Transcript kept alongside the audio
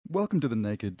Welcome to the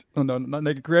Naked... Oh, no, not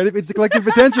Naked Creative. It's the Collective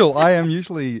Potential. I am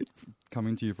usually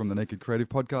coming to you from the Naked Creative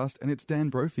podcast, and it's Dan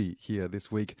Brophy here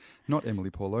this week, not Emily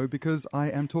Paulo, because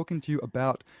I am talking to you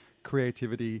about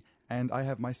creativity, and I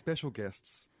have my special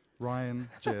guests, Ryan,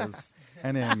 Jez,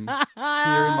 and Em, here in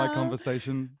my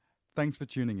conversation. Thanks for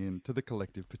tuning in to the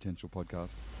Collective Potential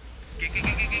podcast.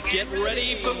 Get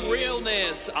ready for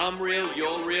realness. I'm real,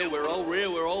 you're real, we're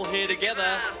all here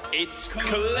together. It's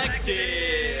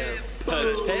Collective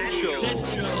Potential.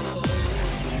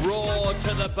 Raw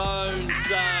to the bone,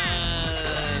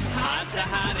 son. Heart to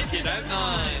heart if you don't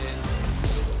mind.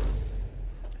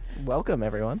 Welcome,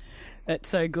 everyone. That's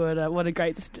so good. What a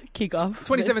great kick-off.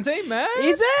 2017, man.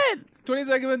 Is it?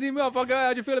 2017, motherfucker.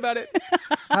 How'd you feel about it?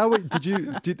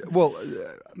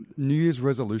 New Year's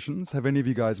resolutions. Have any of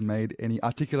you guys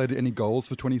articulated any goals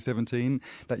for 2017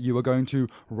 that you are going to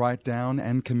write down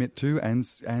and commit to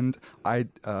and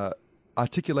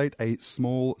articulate a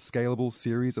small, scalable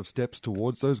series of steps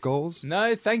towards those goals?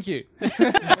 No, thank you.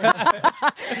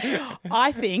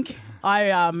 I think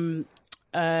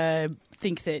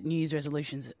that New Year's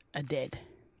resolutions are dead.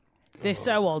 They're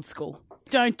so old school.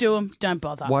 Don't do them. Don't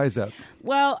bother. Why is that?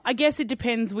 Well, I guess it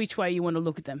depends which way you want to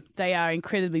look at them. They are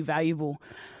incredibly valuable.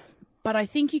 But I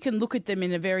think you can look at them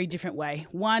in a very different way.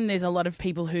 One, there's a lot of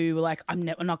people who are like, I'm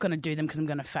not going to do them because I'm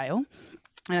going to fail.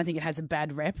 And I think it has a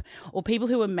bad rep. Or people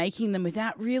who are making them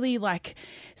without really like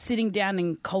sitting down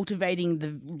and cultivating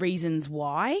the reasons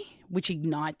why, which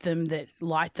ignite them, that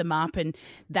light them up. And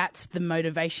that's the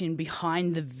motivation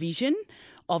behind the vision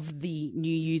of the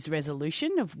New Year's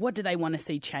resolution of what do they want to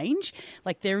see change.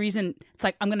 Like there isn't, it's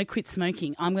like, I'm going to quit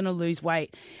smoking. I'm going to lose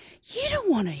weight. You don't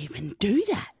want to even do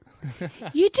that.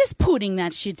 You're just putting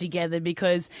that shit together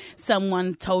because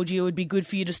someone told you it would be good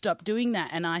for you to stop doing that.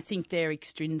 And I think they're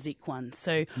extrinsic ones.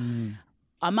 So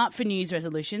I'm up for New Year's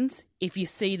resolutions if you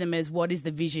see them as what is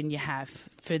the vision you have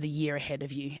for the year ahead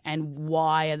of you and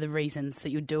why are the reasons that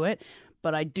you'll do it.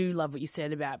 But I do love what you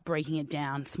said about breaking it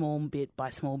down small bit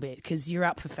by small bit because you're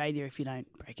up for failure if you don't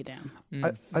break it down.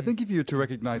 I think if you were to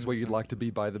recognise where you'd like to be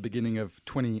by the beginning of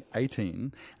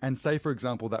 2018 and say, for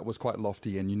example, that was quite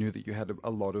lofty and you knew that you had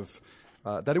a lot of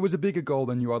that it was a bigger goal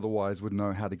than you otherwise would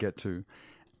know how to get to,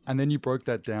 and then you broke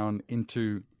that down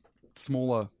into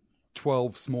 12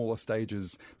 smaller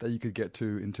stages that you could get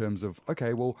to in terms of,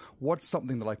 okay, well, what's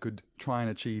something that I could try and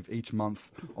achieve each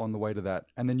month on the way to that?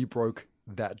 And then you broke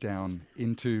that down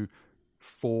into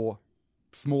 4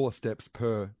 smaller steps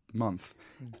per month.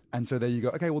 And so there you go.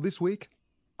 Okay, well, this week,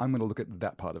 I'm going to look at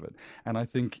that part of it. And I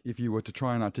think if you were to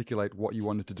try and articulate what you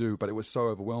wanted to do, but it was so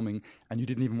overwhelming and you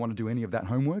didn't even want to do any of that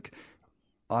homework,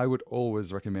 I would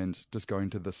always recommend just going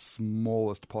to the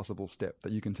smallest possible step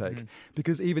that you can take.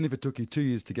 Because even if it took you 2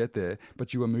 years to get there,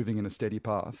 but you were moving in a steady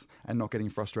path and not getting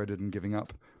frustrated and giving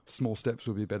up, small steps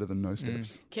would be better than no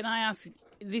steps. Can I ask,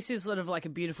 this is sort of like a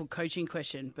beautiful coaching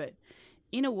question, but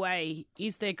in a way,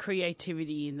 is there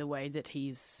creativity in the way that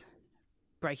he's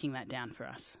breaking that down for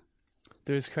us?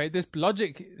 There's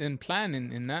logic and plan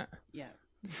in that. Yeah.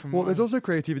 Well, there's also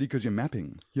creativity because you're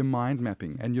mapping, you're mind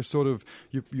mapping, and you're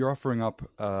offering up,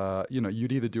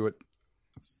 you'd either do it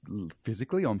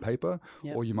physically on paper,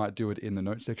 or you might do it in the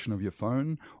notes section of your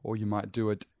phone, or you might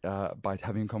do it by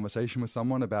having a conversation with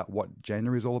someone about what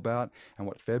January is all about and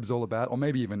what Feb's all about, or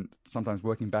maybe even sometimes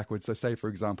working backwards. So say, for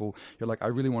example, you're like, I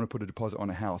really want to put a deposit on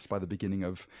a house by the beginning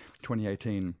of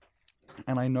 2018,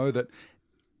 and I know that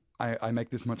I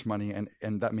make this much money,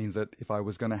 and that means that if I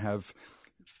was going to have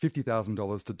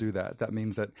 $50,000 to do that, that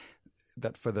means that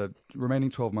for the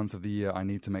remaining 12 months of the year, I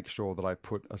need to make sure that I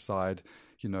put aside,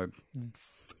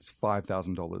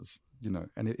 $5,000,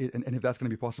 and if that's going to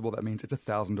be possible, that means it's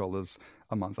 $1,000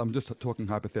 a month. I'm just talking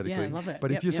hypothetically. Yeah, I love it.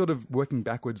 But if you're sort of working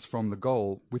backwards from the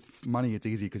goal, with money, it's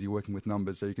easy because you're working with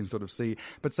numbers, so you can sort of see.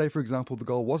 But say, for example, the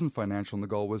goal wasn't financial and the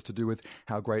goal was to do with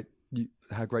how great you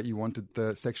wanted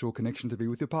the sexual connection to be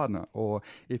with your partner, or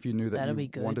if you knew that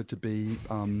wanted to be,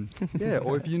 or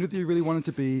if you knew that you really wanted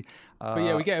to be. But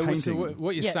yeah, we get it. So painting.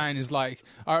 what you're saying is like,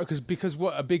 all right, because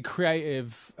what a big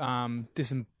creative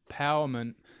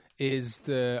disempowerment is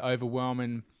the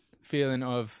overwhelming feeling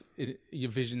of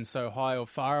your vision so high or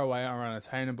far away or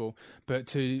unattainable. But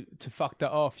to fuck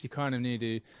that off, you kind of need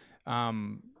to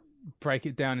break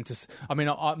it down into. I mean,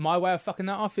 my way of fucking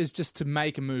that off is just to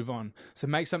make a move on. So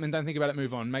make something, don't think about it,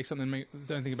 move on. Make something,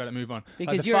 don't think about it, move on.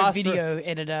 Because you're a video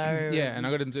editor, yeah, and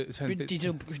I got to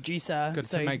digital producer. Got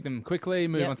to make them quickly,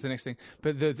 move on to the next thing.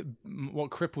 But what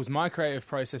cripples my creative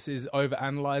process is over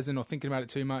analyzing or thinking about it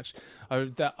too much.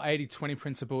 That 80-20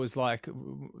 principle is like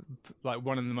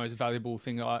one of the most valuable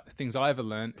things I ever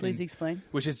learned. Please explain.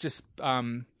 Which is just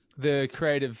the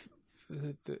creative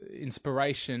the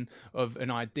inspiration of an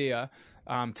idea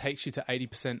takes you to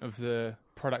 80% of the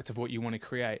product of what you want to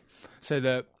create. So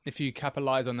that if you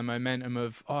capitalize on the momentum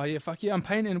of, oh yeah, fuck yeah, I'm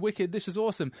painting wicked, this is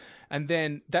awesome, and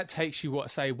then that takes you,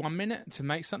 what, say 1 minute to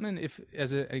make something, if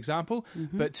as an example,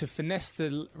 but to finesse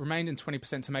the remaining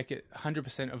 20% to make it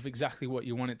 100% of exactly what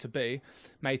you want it to be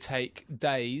may take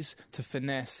days to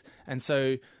finesse. And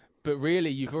so, but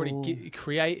really you've already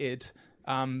created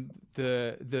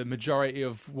the majority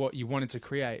of what you wanted to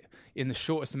create in the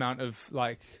shortest amount of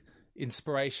like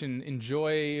inspiration,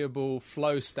 enjoyable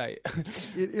flow state.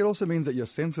 It also means that your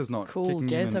senses not Cool, kicking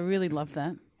Jez. in. I really love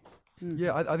that.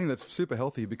 Yeah, I think that's super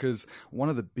healthy, because one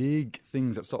of the big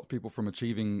things that stops people from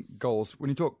achieving goals, when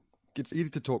you talk, it's easy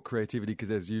to talk creativity because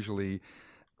there's usually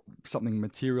something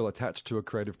material attached to a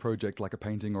creative project, like a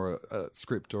painting or a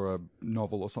script or a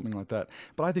novel or something like that.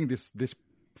 But I think this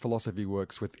philosophy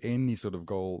works with any sort of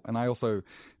goal. And I also,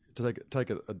 to take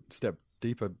a step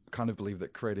deeper, kind of believe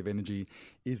that creative energy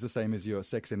is the same as your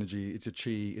sex energy. It's your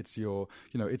chi. It's your,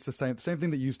 it's the same thing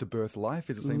that you use to birth life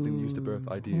is the same thing that you use to birth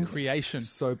ideas. Creation.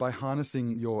 So by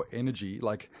harnessing your energy,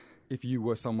 like if you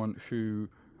were someone who,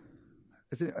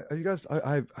 have you guys,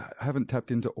 I haven't tapped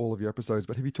into all of your episodes,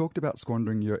 but have you talked about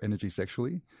squandering your energy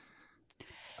sexually?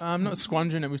 Not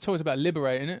squandering it. We've talked about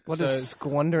liberating it. What does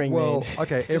squandering mean?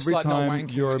 Okay, Just every like not time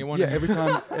wanking you're when you want to. every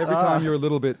time you're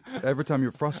every time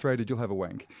you're frustrated, you'll have a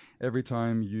wank. Every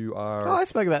time you are Oh, I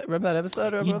spoke about. Remember that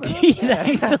episode? You did,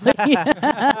 actually.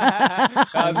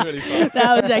 That was really fun.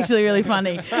 That was actually really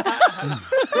funny.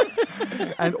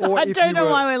 or I if don't you know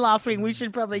were- why we're laughing. We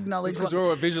should probably acknowledge Because what... we're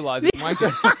all visualizing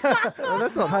wanking. Well,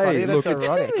 that's not Hey, funny. look, That's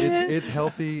ironic. it's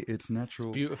healthy, it's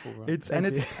natural. Beautiful, right? And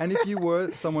if you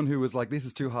were someone who was like, this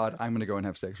is too hard, I'm going to go and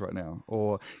have sex right now,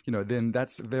 or then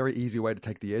that's a very easy way to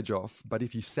take the edge off. But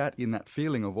if you sat in that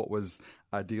feeling of what was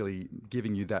ideally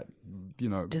giving you that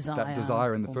that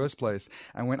desire in the first place,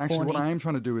 and when actually what I am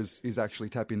trying to do is actually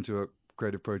tap into a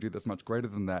creative project that's much greater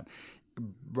than that,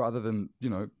 rather than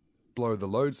blow the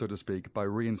load, so to speak, by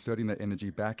reinserting that energy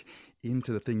back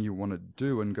into the thing you want to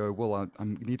do and go, well, I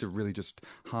need to really just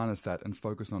harness that and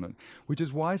focus on it. Which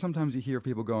is why sometimes you hear of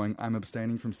people going, I'm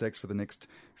abstaining from sex for the next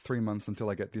 3 months until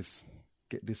I get this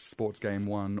sports game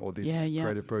won or this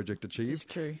creative project achieved. It's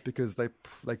true. Because they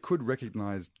could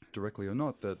recognize directly or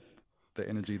not that the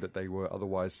energy that they were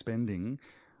otherwise spending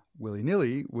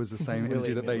willy-nilly was the same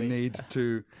energy that they need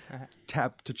to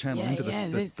tap to channel into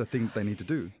the thing that they need to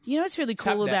do. You know what's really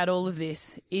cool about all of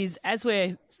this is as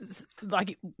we're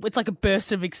like, it's like a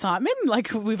burst of excitement.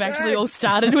 Like we've actually all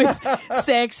started with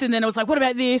sex, and then it was like, what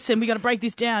about this? And we got to break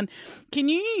this down.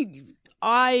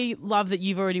 I love that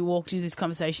you've already walked into this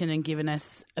conversation and given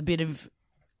us a bit of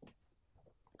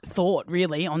thought,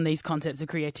 really, on these concepts of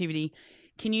creativity.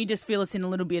 Can you just fill us in a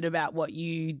little bit about what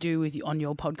you do on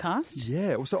your podcast?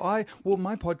 Yeah. So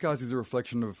my podcast is a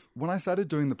reflection of when I started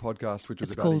doing the podcast, which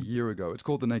was about a year ago. It's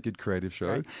called The Naked Creative Show.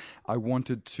 Right. I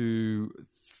wanted to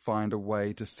find a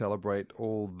way to celebrate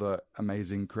all the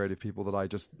amazing creative people that I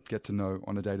just get to know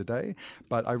on a day-to-day.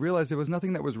 But I realized there was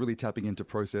nothing that was really tapping into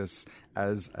process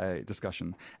as a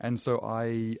discussion. And so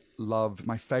I love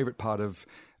my favorite part of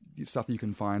stuff you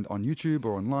can find on YouTube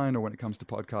or online, or when it comes to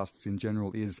podcasts in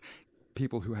general, is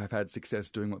people who have had success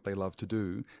doing what they love to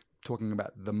do, talking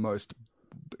about the most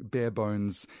bare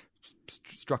bones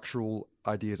structural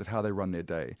ideas of how they run their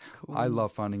day. Cool. I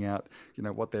love finding out,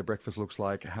 what their breakfast looks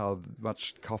like, how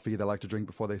much coffee they like to drink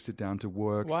before they sit down to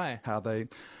work. Why?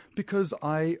 Because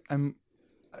I am,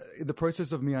 the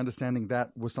process of me understanding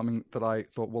that was something that I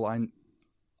thought, well,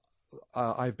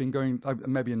 I've been going,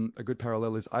 maybe in a good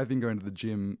parallel is I've been going to the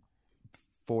gym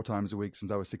 4 times a week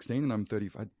since I was 16, and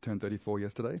I turned 34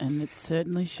 yesterday. And it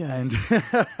certainly shows. And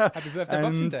happy birthday,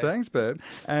 Boxing Day. Thanks, babe.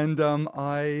 And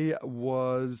I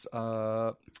was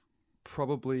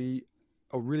probably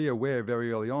really aware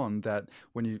very early on that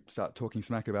when you start talking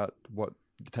smack about what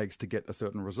it takes to get a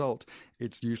certain result,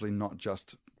 it's usually not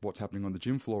just what's happening on the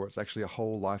gym floor. It's actually a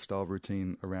whole lifestyle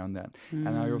routine around that.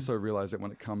 And I also realized that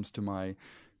when it comes to my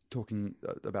talking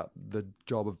about the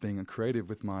job of being a creative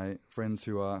with my friends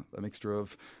who are a mixture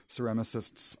of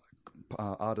ceramicists,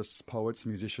 artists, poets,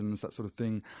 musicians, that sort of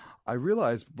thing, I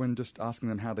realized when just asking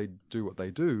them how they do what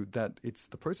they do, that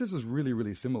the process is really,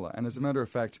 really similar. And as a matter of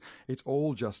fact, it's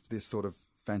all just this sort of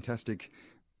fantastic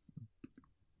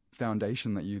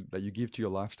foundation that you give to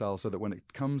your lifestyle, so that when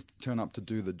it comes to turn up to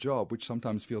do the job, which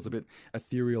sometimes feels a bit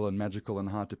ethereal and magical and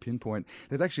hard to pinpoint,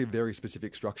 there's actually a very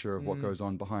specific structure of what goes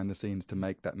on behind the scenes to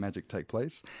make that magic take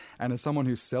place. And as someone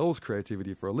who sells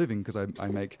creativity for a living, because I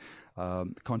make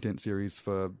content series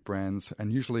for brands,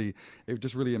 and usually it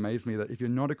just really amazed me that if you're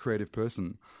not a creative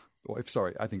person,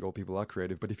 I think all people are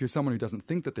creative, but if you're someone who doesn't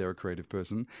think that they're a creative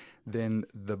person, then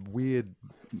the weird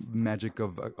magic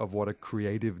of what a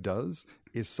creative does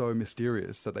is so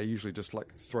mysterious that they usually just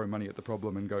like throw money at the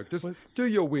problem and go, just do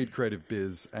your weird creative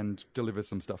biz and deliver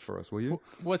some stuff for us, will you?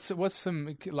 What's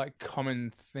some like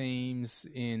common themes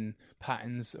in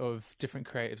patterns of different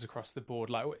creatives across the board?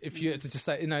 Like if you had to just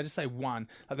say one,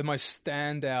 like the most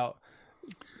standout.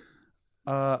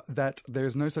 That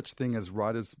there's no such thing as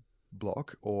writer's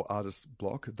block or artist's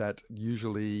block. That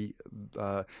usually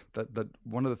that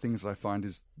one of the things that I find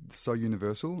is so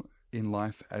universal in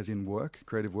life as in work,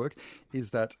 creative work, is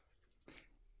that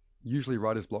usually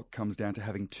writer's block comes down to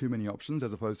having too many options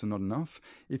as opposed to not enough.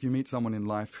 If you meet someone in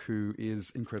life who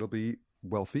is incredibly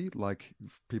wealthy, like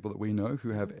people that we know who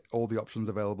have all the options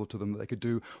available to them, that they could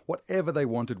do whatever they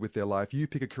wanted with their life. You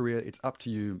pick a career, it's up to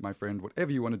you, my friend.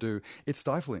 Whatever you want to do, it's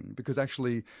stifling because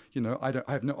actually,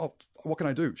 what can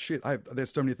I do? Shit,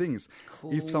 there's so many things.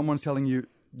 Cool. If someone's telling you,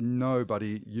 no,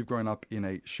 buddy, you've grown up in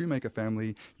a shoemaker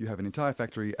family, you have an entire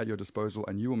factory at your disposal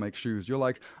and you will make shoes. You're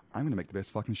like, I'm going to make the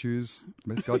best fucking shoes,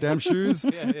 best goddamn shoes,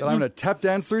 that I'm going to tap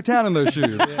dance through town in those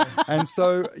shoes. Yeah. And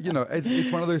so,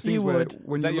 it's one of those things where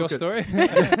when Is that your story?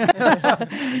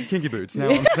 Kinky boots, now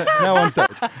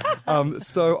on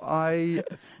stage.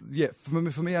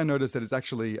 For me, I noticed that it's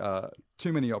actually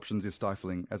too many options is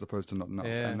stifling as opposed to not enough.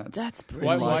 Yeah. And that's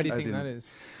brilliant. Why do you think that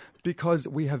is? Because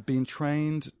we have been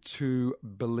trained to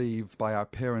believe by our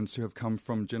parents who have come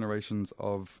from generations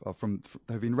have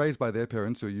been raised by their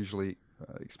parents who usually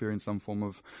experienced some form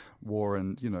of war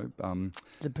and,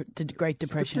 the Great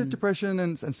Depression. Depression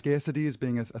and scarcity as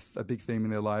being a big theme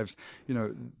in their lives.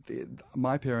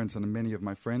 My parents and many of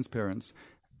my friends' parents,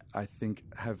 I think,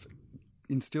 have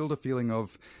instilled a feeling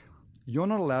of you're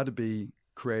not allowed to be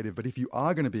creative, but if you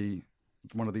are going to be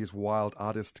one of these wild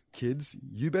artist kids,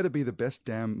 you better be the best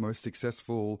damn most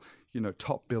successful,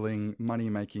 top billing, money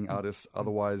making artist.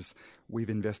 Otherwise we've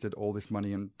invested all this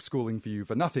money in schooling for you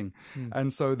for nothing.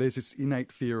 And so there's this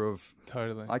innate fear of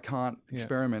I can't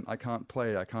experiment, I can't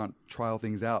play, I can't trial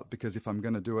things out because if I'm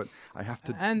going to do it, I have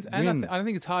to win. I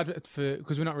think it's hard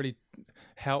because we're not really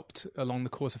helped along the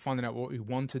course of finding out what we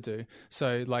want to do.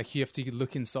 So like you have to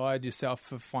look inside yourself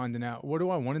for finding out what do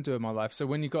I want to do in my life. So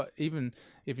when even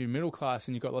if you're middle class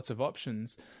and you've got lots of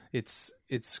options, it's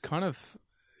kind of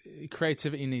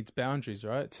creativity needs boundaries,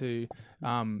 right? To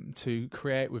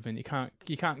create within, you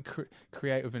can't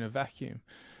create within a vacuum.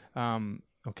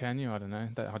 Or can you? I don't know.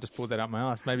 I just pulled that out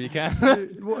my ass. Maybe you can.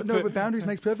 But boundaries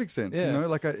makes perfect sense. Yeah.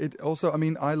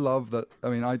 I love that.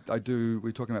 I do, we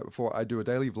were talking about before, I do a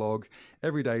daily vlog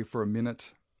every day for a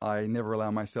minute. I never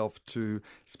allow myself to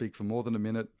speak for more than a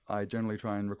minute. I generally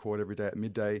try and record every day at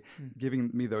midday. Giving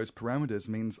me those parameters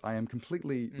means I am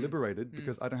completely liberated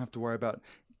because I don't have to worry about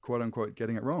quote unquote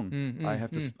getting it wrong. All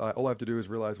I have to do is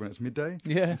realize when it's midday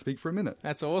and speak for a minute.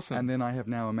 That's awesome. And then I have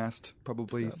now amassed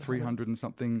probably 300 and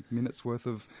something minutes worth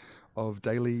of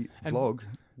daily vlog,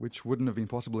 which wouldn't have been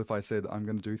possible if I said I'm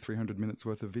going to do 300 minutes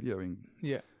worth of videoing.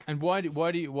 Yeah. And why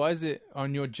is it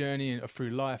on your journey through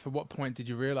life? At what point did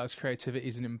you realize creativity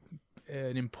is an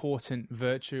important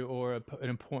virtue or an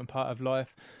important part of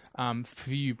life for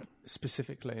you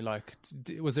specifically? Like,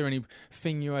 was there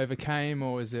anything you overcame,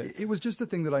 or is it? It was just the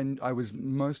thing that I was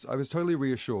totally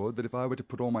reassured that if I were to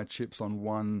put all my chips on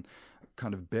one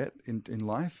kind of bet in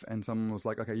life, and someone was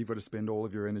like, okay, you've got to spend all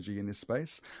of your energy in this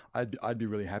space, I'd be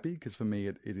really happy, because for me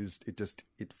it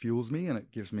fuels me, and it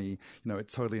gives me,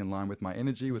 it's totally in line with my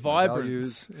energy, with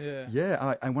Vibrance. my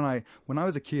values. When I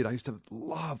was a kid, I used to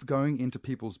love going into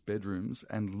people's bedrooms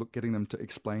and getting them to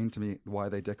explain to me why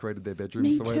they decorated their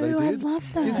bedrooms the way they did. I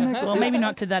love that. Isn't that well, maybe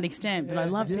not to that extent, but I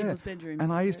love people's bedrooms.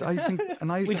 And I used to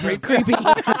which is creepy.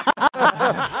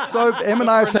 So Em and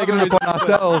I have taken it upon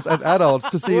ourselves as adults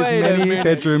to see as many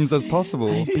bedrooms as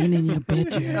possible. I've been in your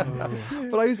bedroom.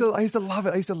 But I used to love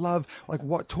it. I used to love, like,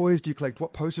 what toys do you collect?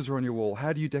 What posters are on your wall?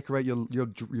 How do you decorate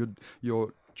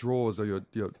your drawers or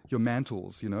your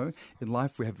mantles? In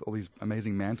life we have all these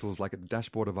amazing mantles, like at the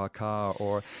dashboard of our car,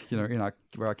 or in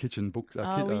our kitchen books,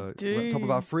 top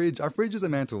of our fridge. Our fridge is a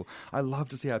mantle. I love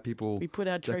to see how people put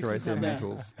our decorate their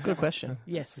mantles. Good question.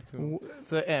 Yes. Cool.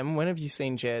 So Em, when have you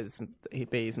seen Jez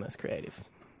be his most creative?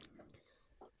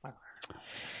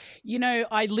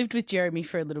 I lived with Jeremy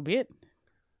for a little bit.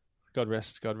 God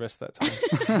rest that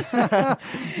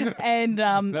time. And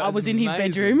I was in his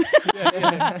bedroom.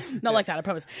 Not like that, I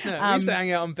promise. No, we used to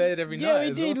hang out on bed every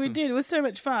night. Yeah, we did. It was so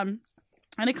much fun.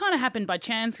 And it kind of happened by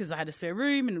chance because I had a spare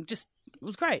room, and it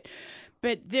was great.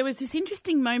 But there was this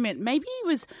interesting moment. Maybe it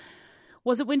was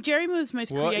Was it when Jeremy was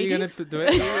most What, are you going creative? to do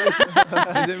it?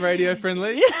 Is it radio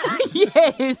friendly?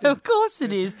 Yes, of course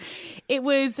it is. It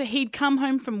was, he'd come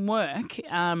home from work,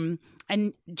 and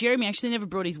Jeremy actually never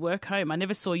brought his work home. I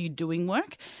never saw you doing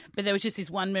work, but there was just this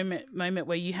one moment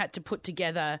where you had to put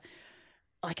together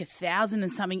like 1,000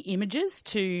 and something images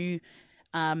to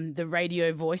the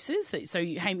radio voices. So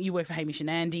you work for Hamish and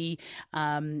Andy,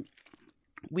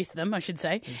 with them, I should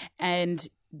say, and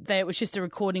it was just a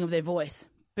recording of their voice.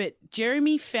 But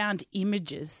Jeremy found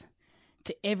images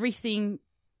to everything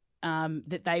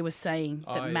that they were saying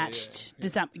that matched. Yeah.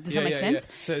 Does that make sense?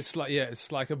 Yeah. So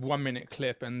it's like a 1 minute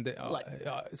clip, and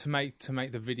to make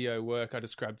the video work, I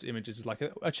just grabbed images like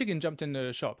a chicken jumped into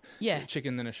a shop. Yeah. A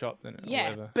chicken, then a shop, then Yeah,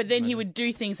 whatever. but then he would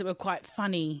do things that were quite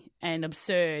funny and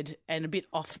absurd and a bit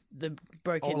off the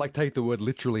broken. Or like take the word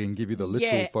literally and give you the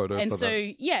literal photo and for so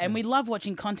that. and we love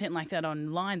watching content like that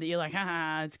online that you're like,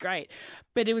 it's great.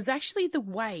 But it was actually the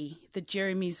way that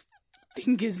Jeremy's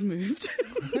fingers moved,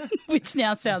 which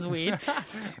now sounds weird,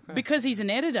 because he's an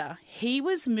editor. He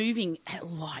was moving at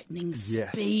lightning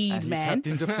speed, and he man. tapped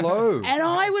into flow. And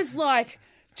I was like,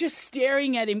 just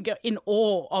staring at him in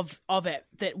awe of it.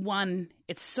 That one,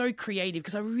 it's so creative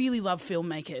because I really love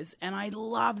filmmakers and I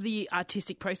love the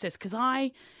artistic process because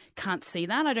I can't see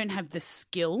that. I don't have the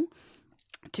skill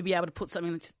to be able to put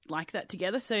something like that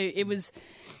together. So it was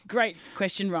great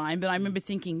question, Ryan. But I remember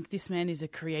thinking, this man is a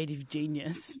creative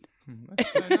genius.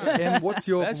 That's so nice. And what's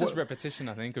your... That's just repetition,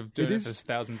 I think, of doing it for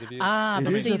thousands of years. But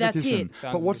It is see, that's repetition. it.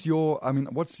 But what's your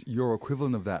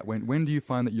equivalent of that? When do you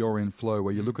find that you're in flow,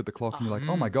 where you look at the clock and you're like,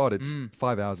 oh my God, it's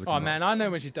 5 hours ago. Oh man, I know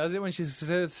when she does it, when she's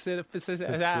facilitating.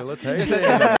 Facilitating.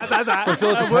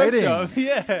 Workshop.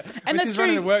 Yeah. And when that's she's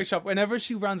running a true. workshop, whenever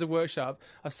she runs a workshop,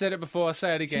 I've said it before, I'll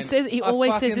say it again. She says he I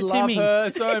always says fucking it to love me.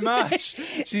 her so much.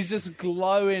 She's just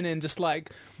glowing and just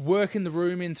like working the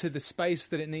room into the space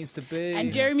that it needs to be.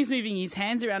 And Jeremy's moving his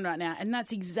hands around right now, and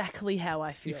that's exactly how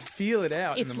I feel. You feel it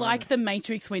out. It's in the like moment. the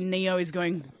Matrix when Neo is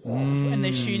going and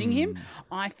they're shooting him.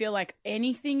 I feel like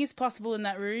anything is possible in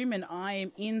that room, and I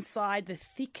am inside the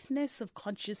thickness of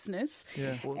consciousness.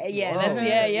 Yeah.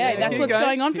 That's Keep what's going,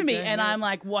 going on for keep me, going, and yeah. I'm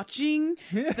like watching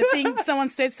the thing. Someone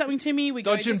said something to me. We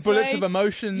dodging go this bullets way. of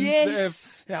emotions.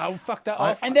 Yes. That have, fuck that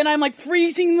off. And then I'm like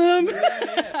freezing them.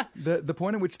 The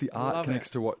point at which the art Love connects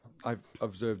it. to what I've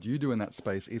observed you do in that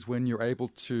space is when you're able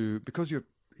to, because you're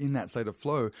in that state of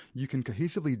flow, you can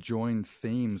cohesively join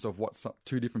themes of what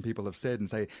two different people have said and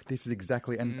say, this is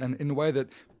exactly, and in a way that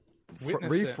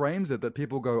Witness it. reframes it, that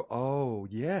people go, oh,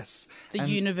 yes. The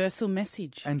universal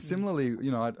message. And similarly,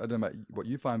 I don't know about what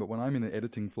you find, but when I'm in an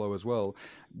editing flow as well,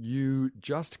 you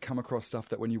just come across stuff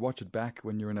that when you watch it back,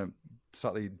 when you're in a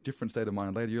slightly different state of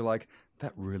mind later, you're like,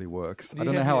 that really works. I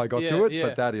don't know how I got to it,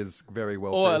 but that is very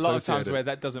well Or a lot of times associated. where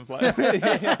that doesn't fly.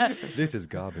 This is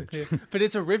garbage. But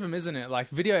it's a rhythm, isn't it? Like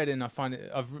video editing, I find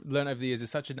it, I've learned over the years, is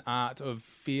such an art of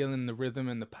feeling the rhythm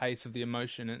and the pace of the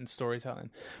emotion and storytelling.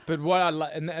 But what I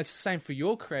like, and it's the same for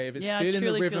your creative, it's feeling the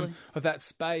truly rhythm feeling. of that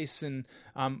space. And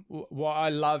what I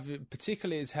love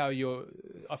particularly is how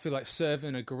I feel like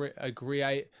serving a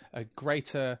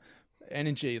greater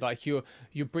energy, like you're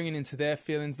bringing into their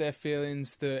feelings,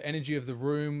 the energy of the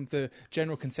room, the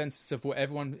general consensus of what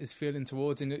everyone is feeling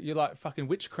towards, and you're like fucking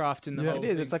witchcraft in the whole It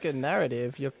is. thing. It's like a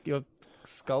narrative. You're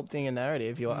sculpting a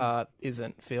narrative. Your art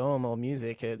isn't film or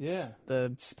music. It's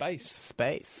the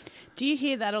space. Do you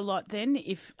hear that a lot then?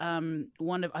 If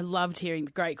I loved hearing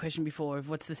the great question before of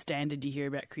what's the standard you hear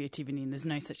about creativity, and there's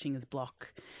no such thing as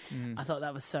block. I thought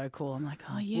that was so cool. I'm like,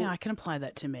 oh yeah, I can apply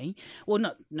that to me.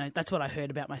 Well, no, that's what I heard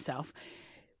about myself.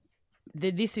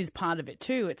 This is part of it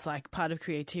too. It's like part of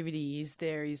creativity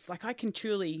is like I can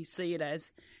truly see it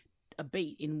as a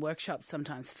beat in workshops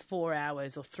sometimes 4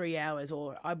 hours or 3 hours,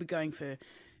 or I'd be going for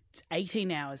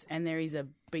 18 hours and there is a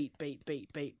beat.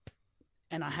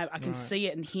 And I can see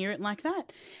it and hear it like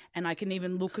that. And I can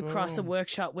even look across a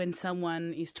workshop when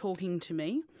someone is talking to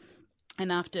me,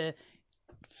 and after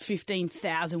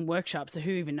 15,000 workshops, so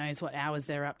who even knows what hours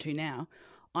they're up to now,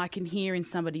 I can hear in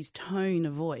somebody's tone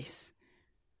of voice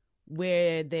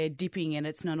where they're dipping and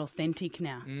it's not authentic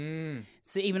now.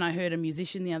 So even I heard a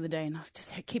musician the other day, and I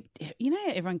just keep,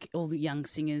 all the young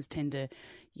singers tend to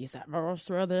use that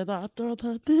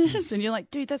and you're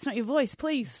like, dude, that's not your voice.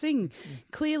 Please sing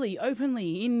clearly,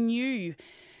 openly, in you.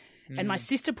 And my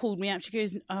sister pulled me up. She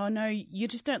goes, oh, no, you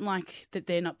just don't like that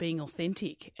they're not being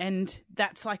authentic. And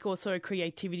that's like also a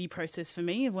creativity process for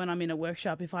me of when I'm in a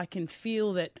workshop. If I can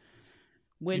feel that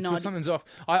we're you not... feel something's off.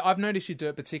 I've noticed you do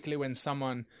it particularly when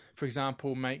someone, for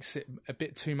example, makes it a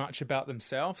bit too much about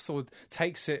themselves, or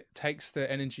takes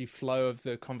the energy flow of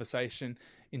the conversation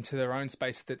into their own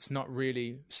space that's not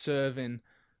really serving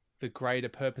the greater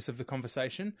purpose of the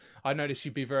conversation. I noticed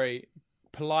you'd be very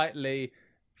politely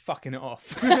fucking it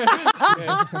off.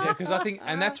 Because I think,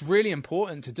 and that's really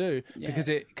important to do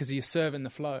because you're serving the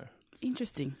flow.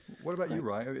 Interesting. What about you,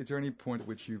 Ryan? Is there any point at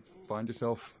which you find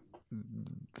yourself,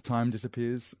 the time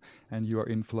disappears and you are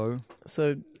in flow?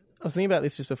 So I was thinking about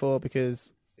this just before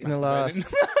because in the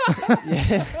last...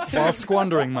 While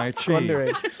squandering my chi.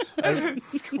 Squandering.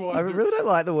 I really don't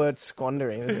like the word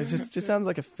squandering. It just sounds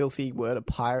like a filthy word a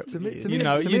pirate would use.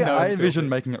 I envision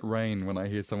making it rain when I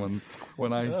hear someone I'm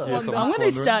squandering. going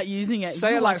to start using it.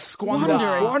 Say it like squandering.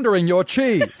 Squandering your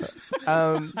chi.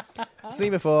 I was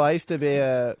thinking before, I used to be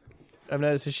I've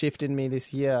noticed a shift in me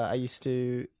this year. I used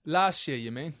to... Last year,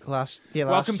 you mean? Last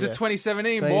Welcome year. to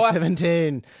 2017, boy.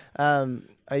 2017.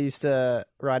 I used to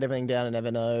write everything down in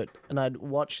Evernote, and I'd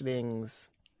watch things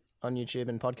on YouTube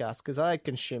and podcasts because I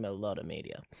consume a lot of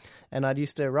media. And I'd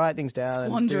used to write things down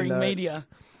Squandering and do notes. media.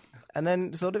 And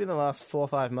then sort of in the last 4 or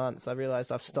 5 months, I've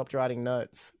realised I've stopped writing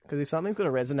notes because if something's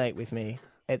going to resonate with me,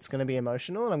 it's going to be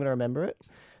emotional and I'm going to remember it.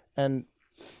 And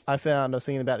I was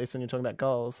thinking about this when you're talking about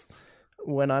goals.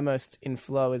 When I'm most in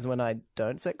flow is when I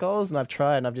don't set goals, and I've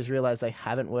tried and I've just realised they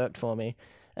haven't worked for me.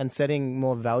 And setting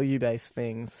more value-based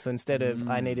things. So instead of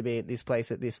I need to be at this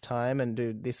place at this time and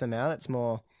do this amount, it's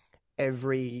more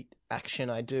every action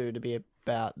I do to be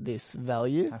about this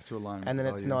value. Has to align with and then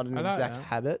value. it's not an I like exact that.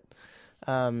 habit,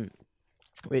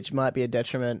 which might be a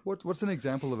detriment. What's an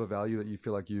example of a value that you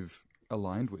feel like you've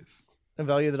aligned with? A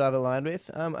value that I've aligned with?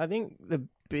 I think the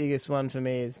biggest one for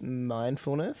me is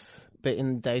mindfulness, but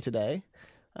in day-to-day.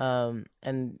 And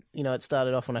it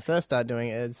started off when I first started doing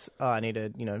it as I need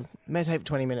to meditate for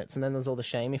 20 minutes, and then there's all the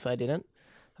shame if I didn't,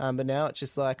 but now it's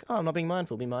just like I'm not being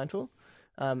mindful, be mindful.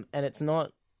 And it's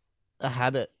not a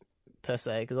habit per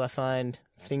se, because I find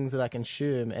things that I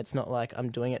consume, it's not like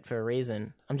I'm doing it for a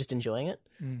reason, I'm just enjoying it.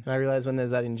 And I realize when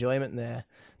there's that enjoyment there,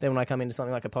 then when I come into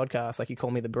something like a podcast, like you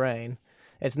call me the brain,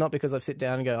 it's not because I've sit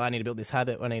down and go I need to build this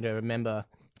habit, I need to remember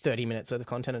 30 minutes worth of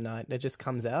content a night. It just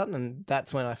comes out, and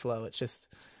that's when I flow. It's just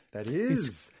That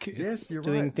is. Yes, you're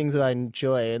doing right. things that I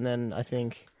enjoy, and then I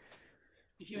think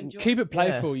If you enjoy Keep it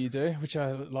playful, you do, which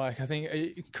I like. I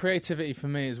think creativity for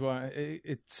me is why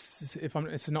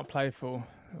it's not playful.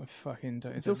 I fucking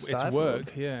don't. It's stifled.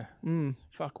 work. Yeah.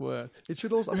 Fuck work. It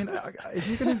should also. I mean, if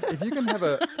you can have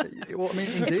a. Well, I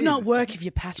mean, indeed. It's not work if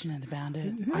you're passionate about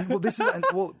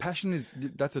it. Passion is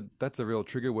that's a real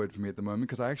trigger word for me at the moment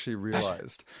because I actually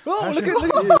realised. Oh, look at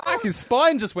his back. His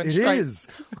spine just went It straight. is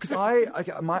because I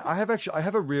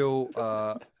have a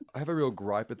real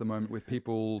gripe at the moment with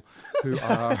people who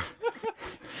are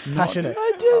passionate.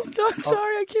 I'm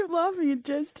sorry, I keep laughing at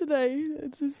Jez today.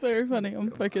 It's just very funny.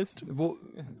 I'm focused. Well,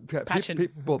 Passion.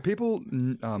 People.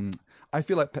 I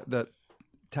feel like that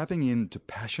tapping into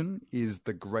passion is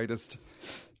the greatest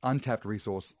untapped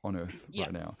resource on earth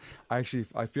right now. I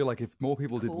feel like if more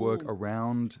people did work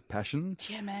around passion,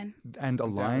 Yeah, man. and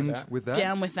aligned with that,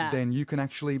 Down with that. then you can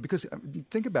actually, because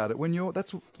think about it, when you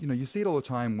see it all the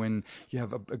time when you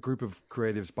have a group of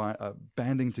creatives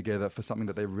banding together for something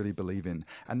that they really believe in,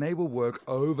 and they will work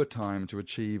overtime to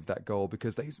achieve that goal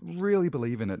because they really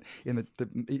believe in it.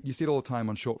 You see it all the time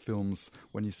on short films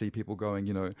when you see people going,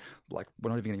 like, we're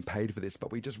not even getting paid for this,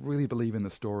 but we just really believe in the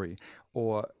story.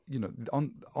 Or,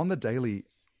 on the daily,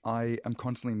 I am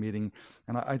constantly meeting,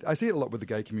 and I see it a lot with the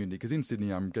gay community, because in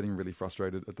Sydney I'm getting really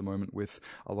frustrated at the moment with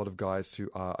a lot of guys who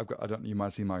are, you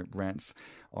might see my rants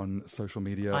on social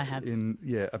media. I have.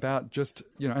 About just,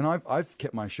 and I've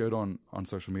kept my shirt on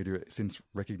social media since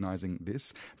recognizing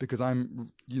this, because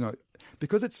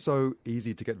because it's so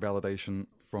easy to get validation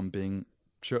from being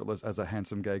shirtless as a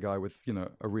handsome gay guy with,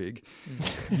 a rig.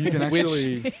 You can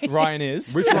actually... Which Ryan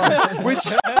is. Which Ryan? Which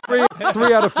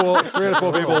three out of four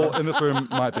people in this room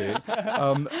might be.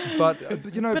 But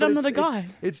I'm not a guy.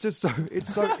 It's just so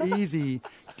easy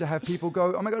to have people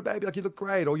go, oh my God, baby, like you look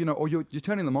great. Or, or you're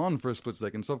turning them on for a split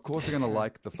second. So of course they're going to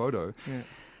like the photo. Yeah.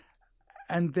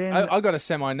 And then... I got a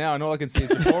semi now and all I can see is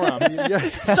your forearms.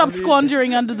 Stop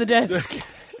squandering under the desk.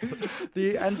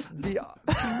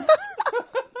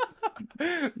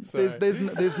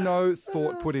 There's no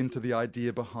thought put into the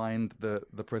idea behind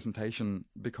the presentation,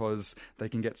 because they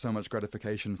can get so much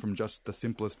gratification from just the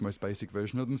simplest, most basic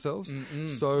version of themselves.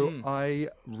 I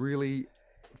really...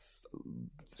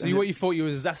 So what you thought you were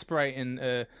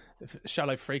exasperating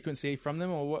shallow frequency from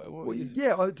them, or what? Well,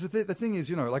 yeah, the thing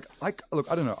is, I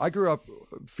don't know. I grew up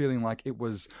feeling like it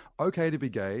was okay to be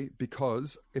gay,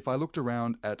 because if I looked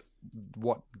around at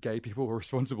what gay people were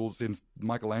responsible since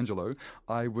Michelangelo,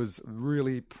 I was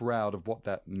really proud of what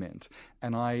that meant.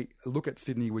 And I look at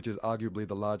Sydney, which is arguably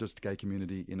the largest gay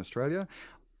community in Australia.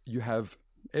 You have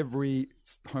every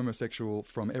homosexual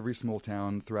from every small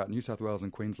town throughout New South Wales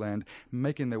and Queensland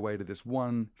making their way to this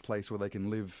one place where they can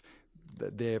live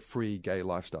their free gay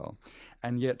lifestyle.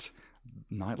 And yet,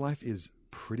 nightlife is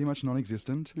pretty much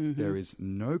non-existent. There is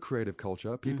no creative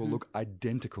culture. People look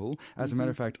identical. As a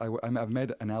matter of fact, I've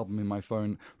made an album in my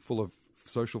phone full of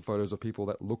social photos of people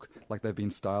that look like they've been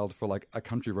styled for like a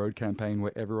country road campaign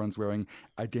where everyone's wearing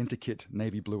identikit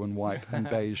navy blue and white and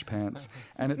beige pants.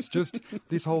 And it's just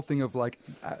this whole thing of like,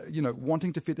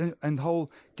 wanting to fit, and the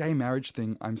whole gay marriage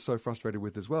thing I'm so frustrated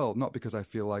with as well. Not because I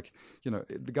feel like,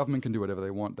 the government can do whatever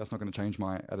they want. That's not going to change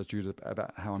my attitude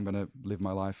about how I'm going to live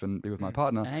my life and be with my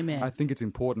partner. Amen. I think it's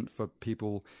important for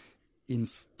people in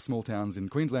small towns in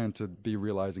Queensland to be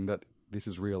realizing that this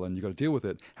is real and you've got to deal with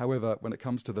it. However, when it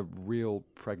comes to the real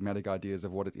pragmatic ideas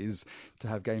of what it is to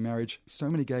have gay marriage, so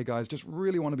many gay guys just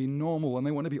really want to be normal and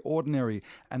they want to be ordinary.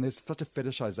 And there's such a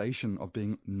fetishization of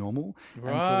being normal.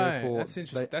 Right. And so therefore, that's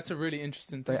interesting. That's a really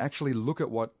interesting thing. They actually look at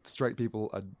what straight people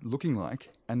are looking like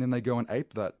and then they go and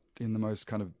ape that in the most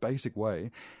kind of basic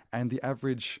way. And the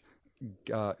average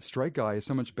straight guy is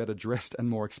so much better dressed and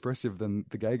more expressive than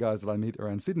the gay guys that I meet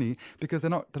around Sydney because they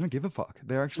don't give a fuck.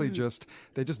 They're actually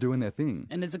they're just doing their thing.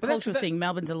 And it's a cultural thing.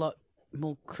 Melbourne's a lot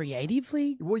more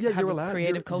creatively. Well, yeah, you're allowed.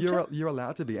 Creative culture. You're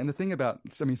allowed to be. And the thing about,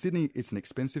 Sydney, it's an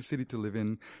expensive city to live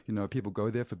in. People go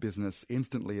there for business.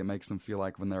 Instantly, it makes them feel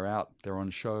like when they're out, they're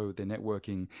on show, they're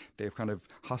networking, they're kind of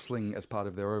hustling as part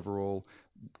of their overall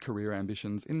career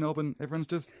ambitions. In Melbourne, everyone's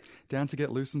just down to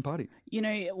get loose and party.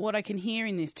 What I can hear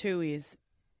in this too is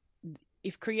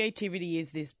if creativity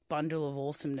is this bundle of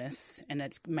awesomeness and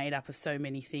it's made up of so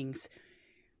many things,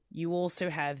 you also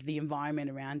have the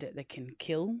environment around it that can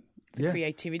kill the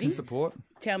creativity. Can support.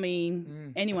 Tell me,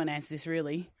 anyone answer this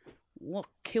really, what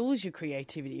kills your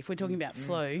creativity? If we're talking about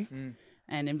flow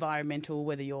and environmental,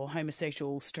 whether you're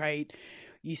homosexual, straight,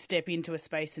 you step into a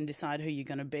space and decide who you're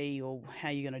going to be or how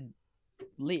you're going to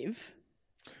live.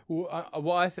 Well,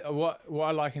 what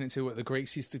I liken it to what the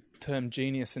Greeks used to term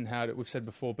genius, and how we've said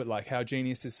before, but like how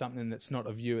genius is something that's not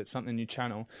of you, it's something you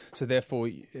channel. So therefore,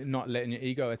 not letting your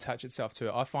ego attach itself to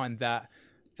it. I find that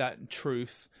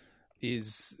truth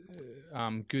is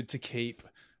good to keep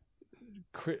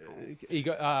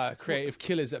creative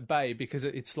killers at bay, because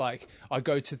it's like I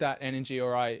go to that energy,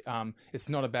 or it's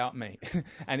not about me.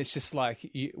 And it's just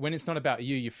like when it's not about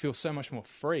you, you feel so much more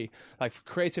free. Like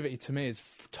creativity to me is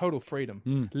total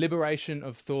freedom, liberation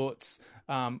of thoughts,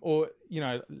 or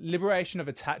liberation of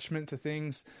attachment to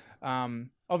things.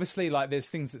 Obviously, like there's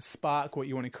things that spark what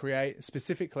you want to create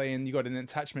specifically, and you got an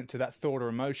attachment to that thought or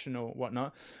emotion or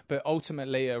whatnot, but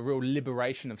ultimately a real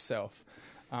liberation of self.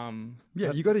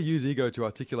 You got to use ego to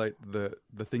articulate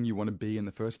the thing you want to be in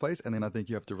the first place, and then I think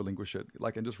you have to relinquish it,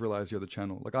 and just realize you're the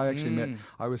channel. Like I actually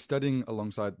I was studying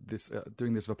alongside this,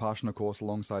 doing this Vipassana course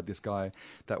alongside this guy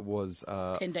that was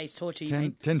 10 days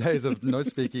torture. 10 days of no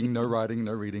speaking, no writing,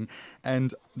 no reading,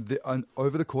 and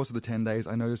over the course of the 10 days,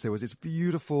 I noticed there was this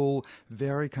beautiful,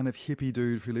 very kind of hippie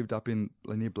dude who lived up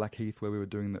near Blackheath, where we were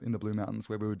doing in the Blue Mountains,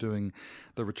 where we were doing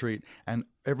the retreat, and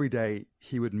every day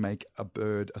he would make a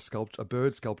bird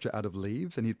sculpture out of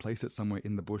leaves, and he'd place it somewhere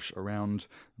in the bush around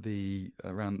the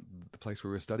place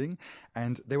where we were studying.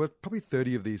 And there were probably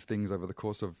 30 of these things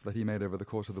that he made over the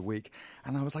course of the week.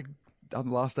 And I was like, on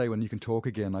the last day when you can talk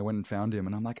again, I went and found him,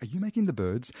 and I'm like, "Are you making the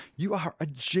birds? You are a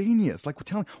genius! Like,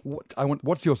 tell me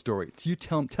what's your story? You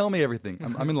tell me everything.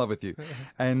 I'm in love with you."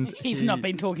 And he's not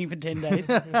been talking for 10 days.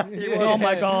 Oh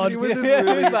my god! He was just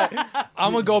really, like,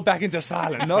 I'm gonna go back into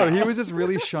silence. No, he was just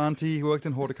really shanty. He worked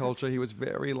in horticulture. He was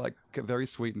very very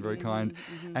sweet and very kind.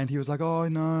 And he was like, "Oh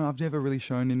no, I've never really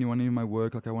shown anyone any of my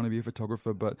work. Like, I want to be a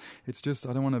photographer, but it's just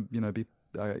I don't want to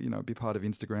be part of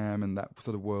Instagram and that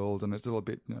sort of world, and it's a little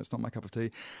bit, it's not my cup of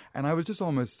tea." And I was just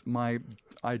almost, my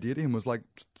idea to him was like,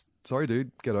 sorry,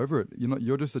 dude, get over it.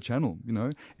 You're just a channel.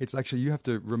 It's actually, you have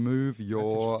to remove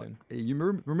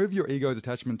remove your ego's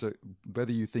attachment to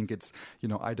whether you think it's,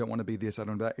 I don't want to be this, I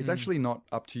don't want to be that. It's actually not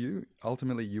up to you.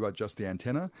 Ultimately, you are just the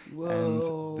antenna. Whoa.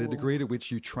 And the degree to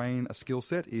which you train a skill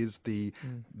set is the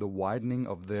widening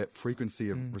of the frequency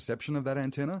of reception of that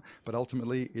antenna. But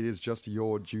ultimately, it is just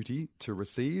your duty to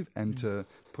receive and to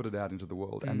put it out into the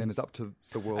world. And then it's up to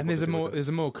the world. And there's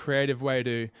a more creative way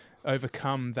to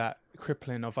overcome that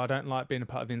crippling of I don't like being a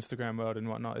part of the Instagram world and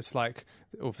whatnot. It's like,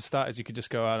 or for starters, you could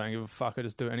just go out and give a fuck, I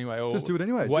just do it anyway. Or just do it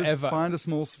anyway. Whatever.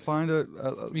 Just find a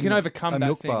you can overcome that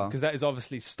milk thing, bar, because that is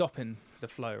obviously stopping the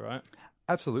flow, right?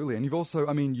 Absolutely, and you've also,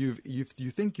 I mean, you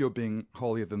think you're being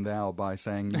holier than thou by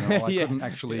saying, I Yeah. couldn't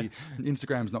actually.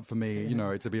 Instagram's not for me.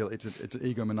 It's an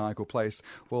egomaniacal place.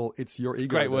 Well, it's your ego.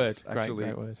 Great word. That's actually,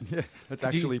 Great word. Yeah, that's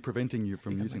actually preventing you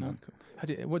from using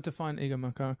it. What define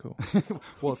egomaniacal?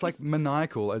 Well, it's like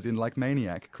maniacal, as in like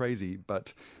maniac, crazy,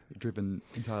 but driven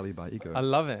entirely by ego. I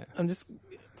love it.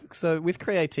 So with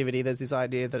creativity, there's this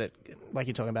idea that it, like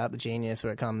you're talking about, the genius,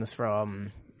 where it comes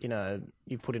from,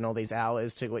 you put in all these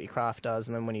hours to what your craft does,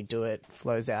 and then when you do it, it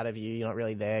flows out of you. You're not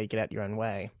really there. You get out your own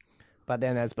way. But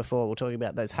then, as before, we're talking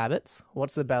about those habits.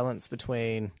 What's the balance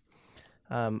between...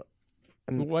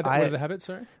 What are the habits,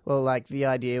 sorry? Well, like the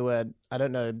idea where, I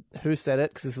don't know who said it,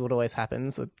 because this is what always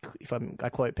happens. If I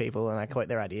quote people and I quote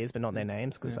their ideas, but not their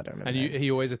names, because I don't remember And names.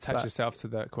 you always attach yourself to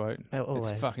that quote.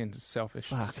 Always. It's fucking selfish.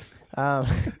 Fuck.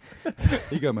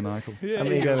 Egomaniacal. Yeah, I'm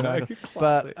egomaniacal. Classic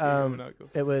But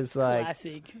egomaniacal. it was like...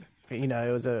 Classic.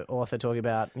 it was an author talking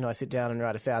about, I sit down and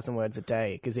write 1,000 words a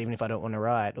day, because even if I don't want to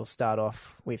write, it'll start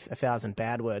off with 1,000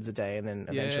 bad words a day, and then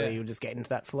eventually you'll just get into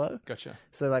that flow. Gotcha.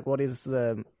 So, like, what is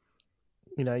the...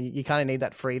 you kind of need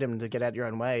that freedom to get out your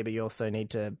own way, but you also need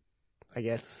to, I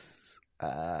guess,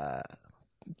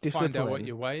 discipline. Find out what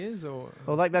your way is, or...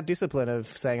 Well, like that discipline of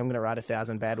saying, I'm going to write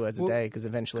 1,000 bad words a day, because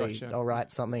eventually Gotcha. I'll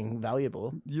write something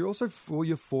valuable. You're also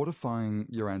you're fortifying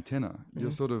your antenna.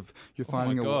 You're you're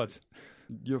finding oh my God.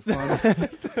 You're finding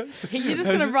You're just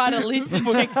going to write a list and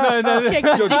check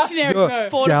the dictionary. you're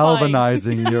Fortifying.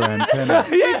 galvanizing your antenna.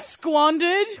 We've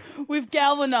squandered. We've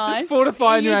galvanized. Just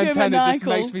fortifying your antenna just Egomaniacal.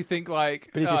 makes me think like,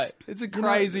 But if you s- it's a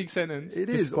crazy sentence. It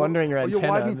You're is squandering your You're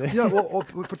antenna. widening, or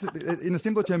in a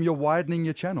simpler term, you're widening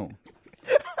your channel.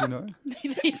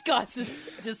 These guys are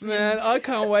just Man, I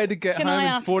can't wait to get Can home I and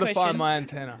ask a fortify question? my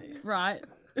antenna. right.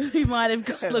 We might have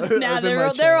got. Look, now Open my they're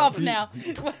channel. off now.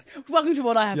 Welcome to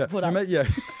what I have to put up.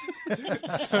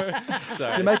 Sorry.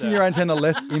 You're making your antenna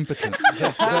less impotent.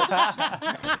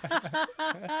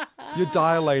 You're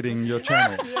dilating your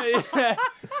channel.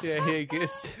 Yeah, here, good.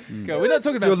 Go. We're not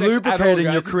talking about You're sex at all,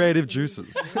 lubricating your guys. creative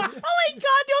juices. Oh my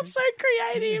god, you're so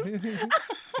creative.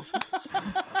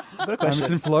 I've got a I'm question.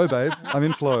 just in flow, babe. I'm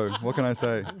in flow. What can I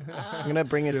say? I'm going to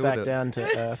bring us Deal with back it. down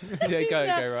to earth. Yeah, go,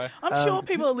 Ryan. I'm sure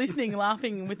people are listening,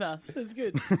 laughing with us. That's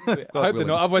good. I hope they're willing.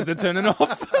 not. Otherwise, they're turning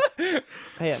off.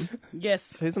 Hey,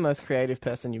 Yes. who's the most creative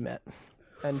person you met?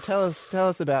 And tell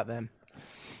us about them.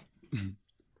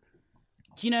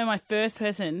 My first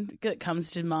person that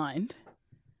comes to mind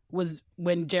was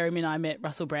when Jeremy and I met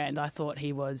Russell Brand. I thought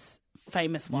he was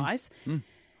famous-wise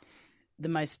the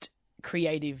most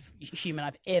creative human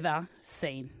I've ever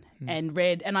seen and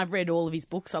read. And I've read all of his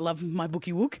books. I love my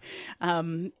bookie wook.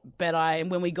 But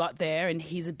when we got there, and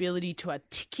his ability to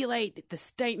articulate the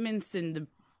statements and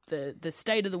the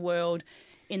state of the world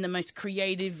in the most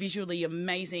creative, visually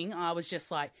amazing, I was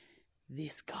just like,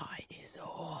 this guy is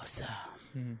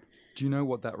awesome. Do you know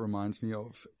what that reminds me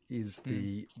of? Is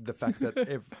the fact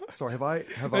that sorry, have I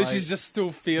No, she's just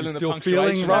still feeling You're the still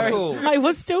punctuation. feeling Russell? I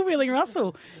was still feeling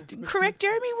Russell. Correct,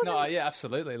 Jeremy? Wasn't No, yeah,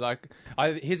 absolutely. Like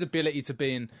his ability to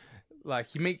be in,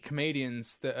 like, you meet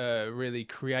comedians that are really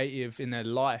creative in their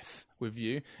life with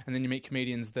you, and then you meet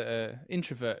comedians that are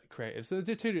introvert creatives. So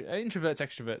they're two introverts,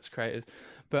 extroverts, creatives.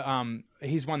 But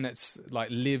he's one that's like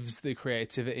lives the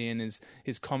creativity, and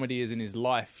his comedy is in his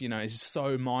life. He's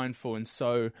so mindful and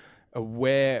so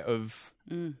aware of.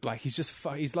 Like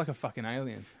he's like a fucking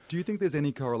alien. Do you think there's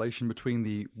any correlation between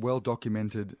the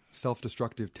well-documented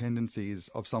self-destructive tendencies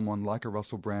of someone like a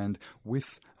Russell Brand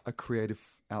with a creative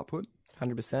output?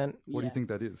 100%. What do you think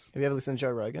that is? Have you ever listened to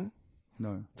Joe Rogan?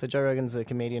 No. So Joe Rogan's a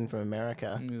comedian from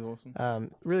America. He's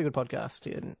awesome. Really good podcast.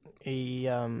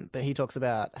 But he talks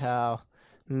about how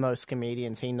most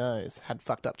comedians he knows had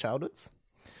fucked up childhoods.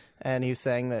 And he was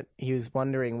saying that he was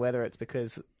wondering whether it's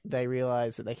because they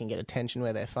realize that they can get attention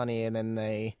where they're funny, and then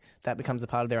that becomes a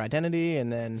part of their identity,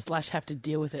 and then... / have to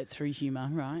deal with it through humour,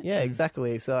 right? Yeah,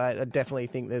 exactly. So I definitely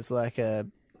think there's like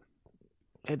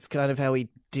it's kind of how we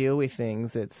deal with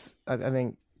things. I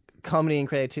think comedy and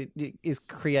creativity is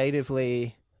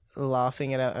creatively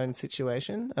laughing at our own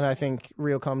situation. And I think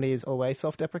real comedy is always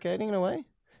self-deprecating in a way.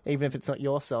 Even if it's not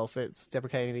yourself, it's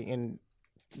deprecating in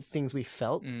things we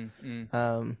felt.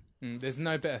 There's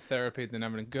no better therapy than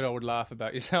having a good old laugh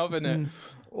about yourself, isn't it?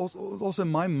 Also,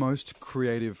 my most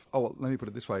creative... Oh, well, let me put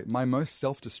it this way. My most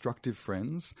self-destructive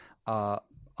friends are,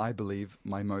 I believe,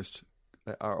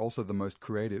 are also the most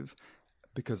creative,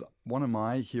 because one of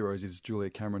my heroes is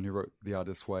Julia Cameron, who wrote The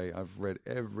Artist's Way. I've read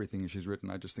everything she's written.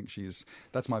 I just think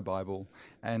that's my Bible.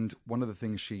 And one of the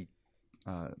things she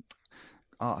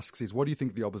asks is, what do you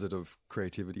think the opposite of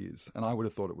creativity is? And I would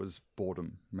have thought it was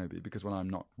boredom, maybe, because when I'm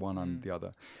not one, I'm the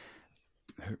other.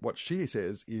 what she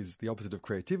says is the opposite of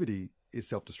creativity is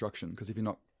self-destruction, because if you're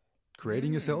not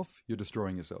creating yourself, you're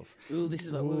destroying yourself. Ooh, this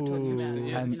is what we were talking about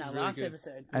And- in our last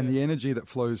episode. And the energy that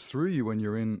flows through you when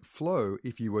you're in flow,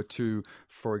 if you were to,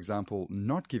 for example,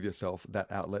 not give yourself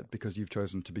that outlet because you've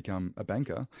chosen to become a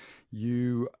banker,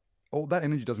 all that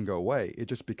energy doesn't go away. It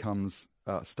just becomes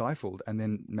stifled and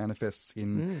then manifests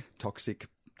in toxic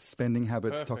spending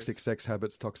habits, Perfect. toxic sex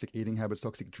habits, toxic eating habits,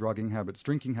 toxic drugging habits,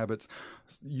 drinking habits.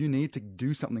 You need to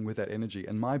do something with that energy.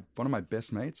 And one of my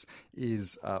best mates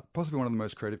is possibly one of the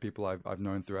most creative people I've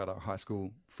known throughout our high school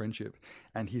friendship.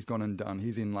 And he's gone and done.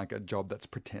 He's in like a job that's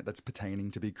pertaining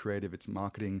to be creative. It's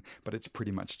marketing, but it's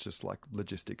pretty much just like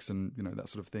logistics and that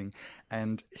sort of thing.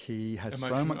 And he has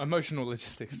so much emotional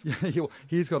logistics.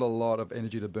 He's got a lot of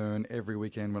energy to burn every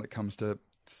weekend when it comes to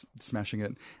smashing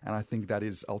it. And I think that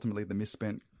is ultimately the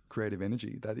misspent creative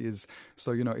energy. That is,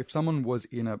 so if someone was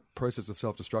in a process of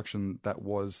self-destruction that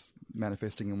was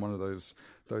manifesting in one of those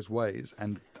ways,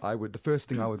 and the first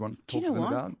thing I would want to talk to them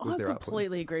about was their I output.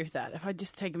 completely agree with that. If I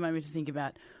just take a moment to think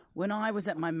about when I was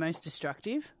at my most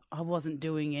destructive, I wasn't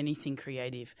doing anything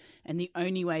creative, and the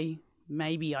only way,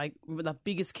 the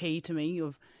biggest key to me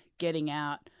of getting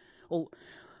out of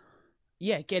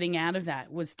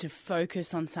that was to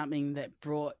focus on something that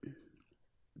brought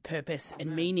purpose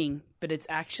and meaning, but it's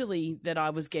actually that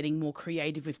I was getting more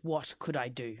creative with what could I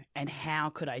do and how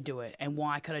could I do it and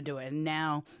why could I do it. And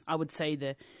now I would say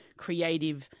the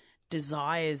creative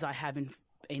desires I have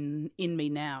in me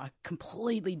now are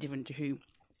completely different to who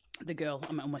the girl,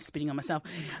 I'm almost spitting on myself,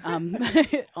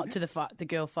 to the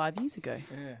girl 5 years ago.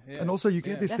 Yeah. And also you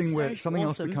get this That's thing where so something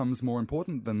awesome. else becomes more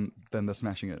important than the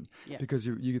smashing it. Yeah. Because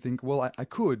you think, well, I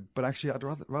could, but actually I'd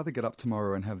rather get up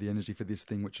tomorrow and have the energy for this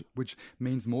thing, which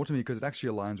means more to me because it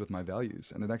actually aligns with my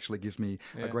values and it actually gives me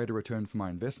a greater return for my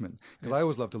investment. Because I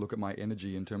always love to look at my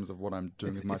energy in terms of what I'm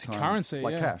doing with my it's time. currency,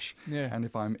 like yeah. cash. Yeah. And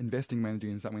if I'm investing my energy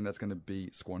in something that's going to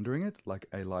be squandering it, like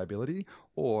a liability,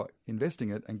 or investing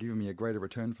it and giving me a greater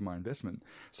return for my investment.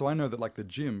 So I know that like the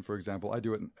gym, for example,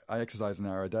 I exercise an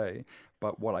hour a day,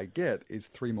 but what I get is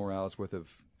 3 more hours worth of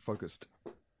focused,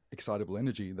 excitable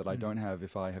energy that I don't have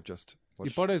if I have just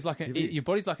watched Your body's like TV. your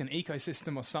body's like an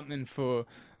ecosystem or something for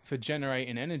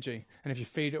generating energy. And if you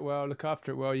feed it well, look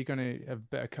after it well, you're going to have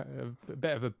a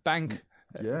bit of a bank.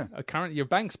 Yeah. Your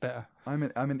bank's better. I'm an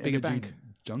Bigger energy bank.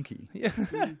 junkie. Yeah.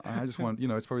 I just want,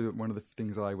 it's probably one of the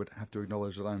things that I would have to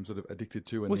acknowledge that I'm sort of addicted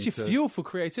to. And What's your need to- fuel for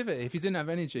creativity? If you didn't have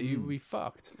energy, you'd be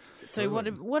fucked. So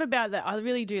what about that? I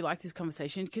really do like this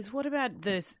conversation because what about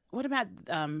this? What about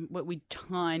what we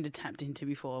kind of tapped into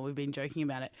before? We've been joking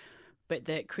about it, but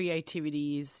that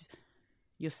creativity is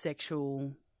your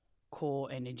sexual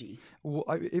core energy. Well,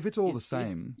 if it's all the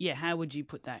same. How would you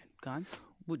put that, guys?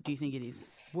 What do you think it is?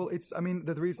 Well,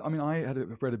 I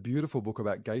had read a beautiful book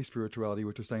about gay spirituality,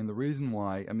 which was saying the reason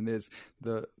why, there's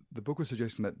the book was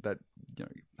suggesting that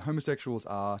homosexuals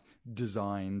are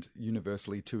designed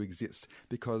universally to exist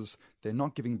because they're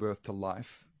not giving birth to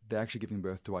life. They're actually giving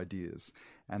birth to ideas.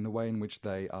 And the way in which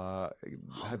they are...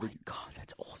 God,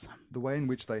 that's awesome. The way in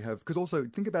which they have... Because also,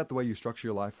 think about the way you structure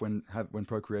your life when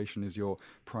procreation is your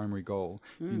primary goal.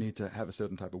 You need to have a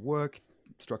certain type of work,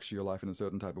 structure your life in a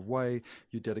certain type of way.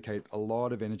 You dedicate a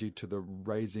lot of energy to the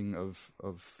raising of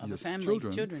your a family,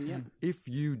 children. Yeah. If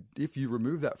you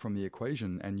remove that from the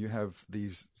equation and you have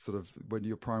these sort of when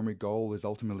your primary goal is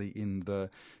ultimately in the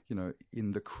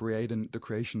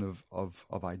creation of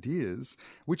ideas,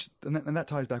 which and that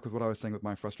ties back with what I was saying with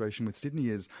my frustration with Sydney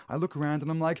is I look around and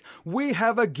I'm like, we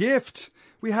have a gift.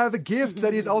 We have a gift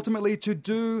that is ultimately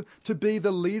to be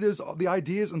the leaders of the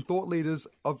ideas and thought leaders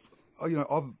of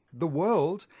the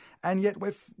world, and yet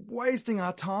we're wasting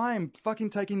our time fucking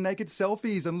taking naked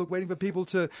selfies and waiting for people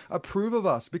to approve of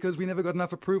us because we never got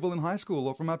enough approval in high school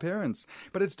or from our parents.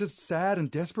 But it's just sad and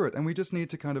desperate, and we just need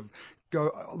to kind of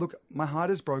go, look, my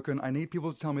heart is broken. I need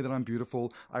people to tell me that I'm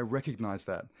beautiful. I recognize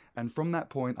that. And from that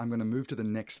point, I'm going to move to the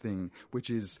next thing, which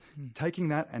is taking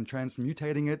that and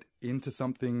transmutating it into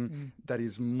something that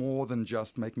is more than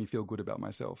just make me feel good about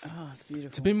myself. Oh, it's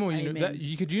beautiful. To be more, Amen.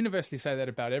 you could universally say that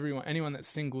about anyone that's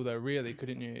single, though. Really,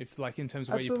 couldn't you? If like in terms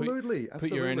of where you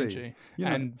put your energy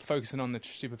and focusing on the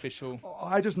superficial.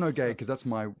 I just know gay because that's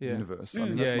my universe.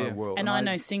 That's my world. And I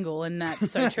know single, and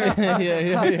that's so true.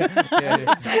 yeah.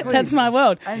 Exactly. That's my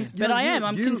world. And, but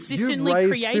I'm consistently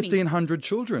you've raised creating. 1,500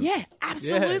 children. Yeah,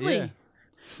 absolutely. Yeah.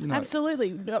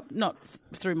 Absolutely. Not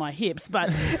through my hips,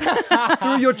 but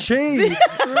Through your chi.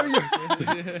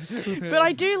 but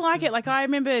I do like it. Like I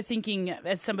remember thinking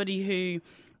as somebody who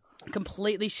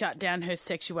completely shut down her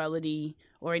sexuality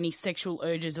or any sexual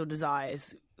urges or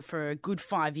desires for a good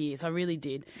 5 years. I really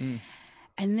did.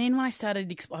 And then when I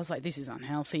started, I was like, this is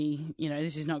unhealthy.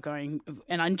 This is not going.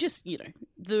 And I'm just,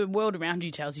 the world around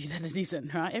you tells you that it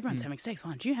isn't, right? Everyone's having sex.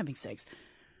 Why aren't you having sex?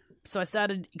 So I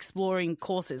started exploring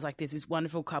courses. Like there's this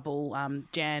wonderful couple,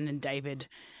 Jan and David,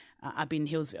 up in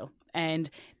Hillsville. And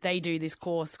they do this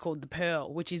course called The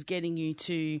Pearl, which is getting you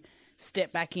to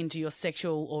step back into your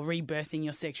sexual or rebirthing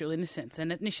your sexual innocence.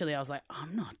 And initially I was like,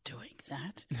 I'm not doing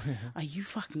that. Are you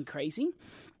fucking crazy?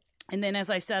 And then as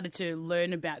I started to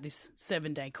learn about this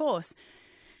 7-day course,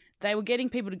 they were getting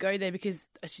people to go there because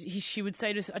she would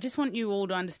say to us, I just want you all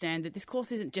to understand that this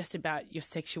course isn't just about your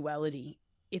sexuality.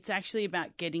 It's actually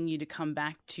about getting you to come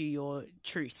back to your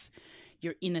truth,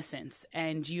 your innocence.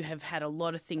 And you have had a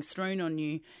lot of things thrown on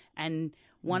you. And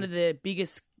one of the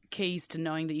biggest keys to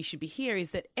knowing that you should be here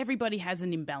is that everybody has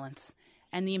an imbalance.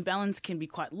 And the imbalance can be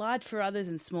quite large for others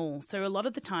and small. So a lot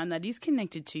of the time that is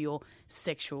connected to your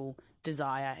sexual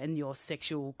desire and your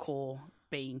sexual core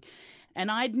being. And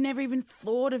I'd never even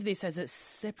thought of this as a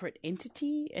separate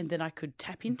entity and that I could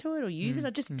tap into it or use it.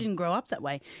 I just didn't grow up that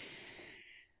way.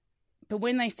 But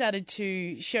when they started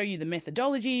to show you the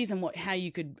methodologies and how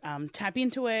you could tap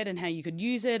into it and how you could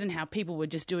use it and how people were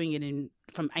just doing it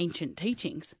from ancient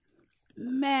teachings,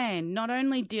 man, not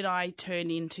only did I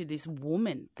turn into this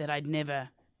woman that I'd never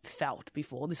felt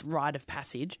before, this rite of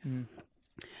passage,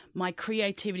 my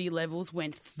creativity levels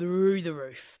went through the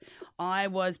roof. I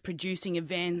was producing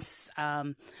events.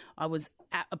 I was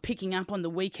picking up on the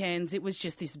weekends. It was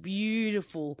just this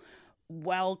beautiful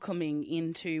welcoming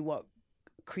into what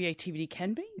creativity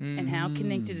can be and how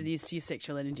connected it is to your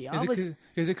sexual energy.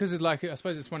 Is it because of I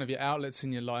suppose it's one of your outlets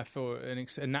in your life or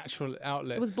a natural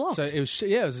outlet? It was blocked. So it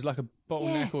was like a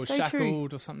bottleneck or so shackled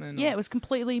true. or something. Yeah, it was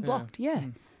completely blocked. Yeah.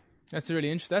 That's really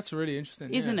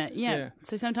interesting, isn't it? Yeah.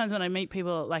 So sometimes when I meet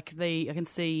people, I can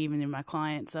see even in my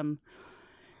clients,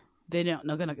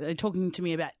 they're talking to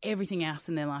me about everything else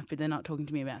in their life, but they're not talking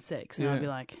to me about sex, and I'll be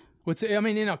like, well,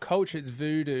 in our culture, it's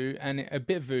voodoo and a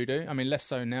bit voodoo. I mean, less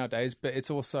so nowadays, but it's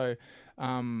also,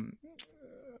 not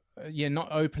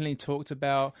openly talked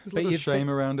about. There's a lot of shame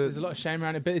around it. There's a lot of shame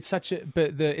around it, but it's such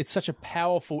a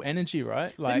powerful energy,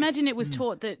 right? But imagine it was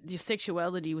taught that your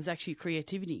sexuality was actually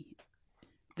creativity.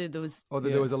 There was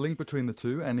a link between the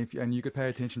two, and you could pay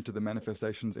attention to the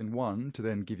manifestations in one to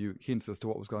then give you hints as to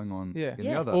what was going on in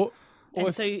the other.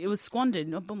 So it was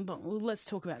squandered. Well, let's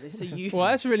talk about this. Well,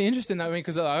 that's really interesting.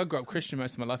 Because I grew up Christian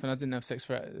most of my life, and I didn't have sex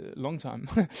for a long time.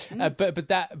 But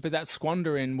that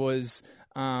squandering was,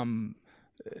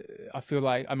 I feel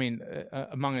like,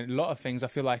 among a lot of things, I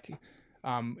feel like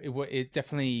it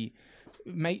definitely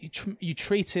you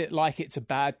treat it like it's a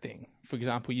bad thing. For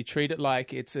example, you treat it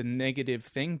like it's a negative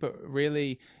thing, but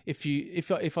really, if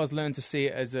I was learned to see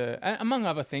it as among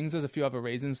other things, there's a few other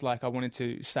reasons. Like I wanted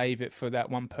to save it for that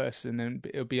one person, and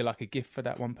it'll be like a gift for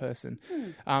that one person.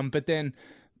 But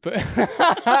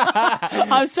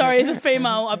I'm sorry, as a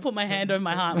female, I put my hand over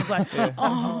my heart. I was like,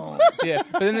 yeah.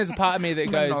 But then there's a part of me that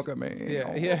goes, monogamy.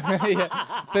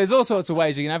 Yeah. But there's all sorts of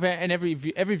ways you can have it, and every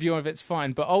view of it's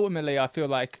fine. But ultimately, I feel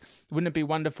like wouldn't it be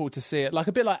wonderful to see it like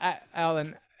a bit like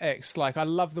Alan X? Like I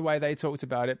love the way they talked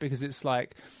about it because it's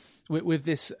like with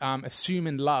this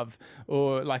assuming love,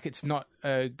 or like it's not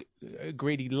a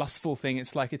greedy, lustful thing.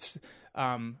 It's like it's.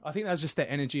 I think that's just their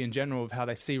energy in general of how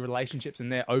they see relationships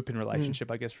and their open relationship,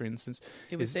 I guess, for instance.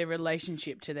 It was their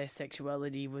relationship to their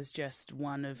sexuality was just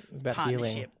one of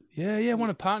partnership. Healing. Yeah, one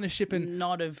of partnership and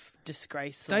not of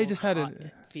disgrace. They just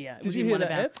had fear. Did you hear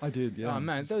that, Eb? I did, yeah. Oh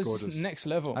man, that was just next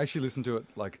level. I actually listened to it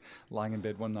like lying in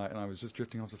bed one night, and I was just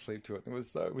drifting off to sleep to it. It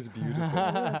was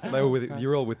beautiful. They were with it.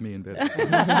 You're all with me in bed.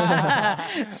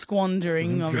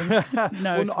 Squandering of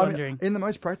them. Squandering. In the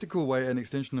most practical way, an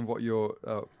extension of what you're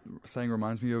saying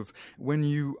reminds me of when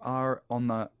you are on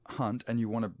the hunt and you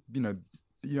want to,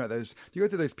 you go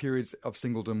through those periods of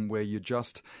singledom where you're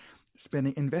just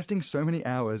investing so many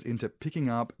hours into picking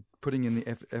up, putting in the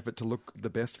effort to look the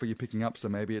best for you picking up. So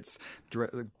maybe it's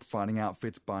finding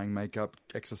outfits, buying makeup,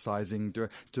 exercising,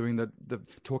 doing the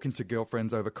talking to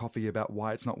girlfriends over coffee about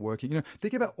why it's not working.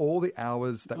 Think about all the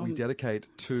hours that we dedicate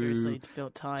to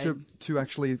feel tired. to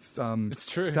actually it's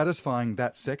true. satisfying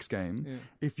that sex game. Yeah.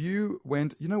 If you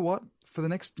went, you know what, for the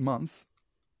next month,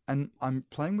 and I'm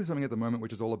playing with something at the moment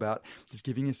which is all about just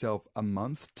giving yourself a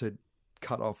month to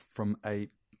cut off from a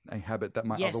habit that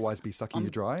might otherwise be sucking you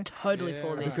dry. Totally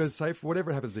for this. Because say whatever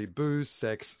it happens to be, booze,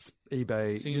 sex,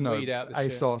 eBay, weed out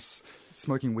ASOS,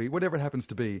 smoking weed, whatever it happens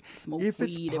to be. If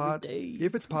it's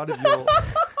part of your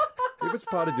life.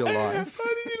 Why did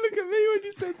you look at me when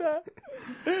you said that?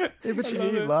 If it's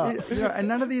and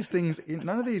none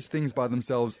of these things by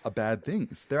themselves are bad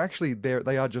things. They're actually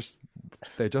they are just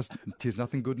 'tis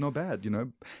nothing good nor bad,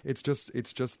 It's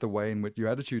just the way in which your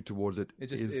attitude towards it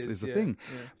is the thing.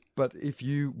 Yeah. But if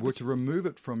you were to remove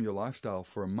it from your lifestyle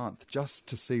for a month just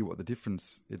to see what the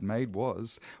difference it made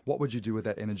was, what would you do with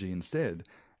that energy instead?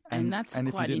 And that's if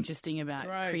you quite didn't- interesting about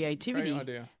Great creativity.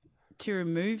 idea. To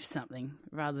remove something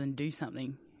rather than do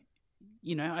something.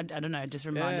 I don't know, it just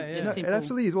reminded me yeah. of No, simple. it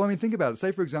absolutely is. Well, I mean, think about it.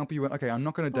 Say, for example, you went, okay, I'm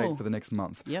not going to date Oh. for the next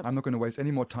month. Yep. I'm not going to waste any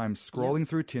more time scrolling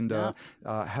through Tinder,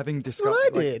 having That's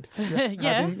discussed. what I did.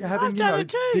 Having I've done it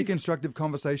too. deconstructive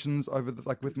conversations over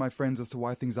with my friends as to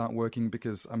why things aren't working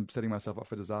because I'm setting myself up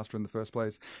for disaster in the first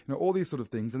place. All these sort of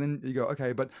things, and then you go,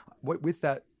 okay, but with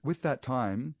that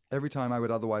time, every time I would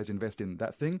otherwise invest in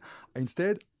that thing,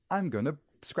 instead I'm going to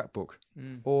scrapbook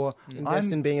or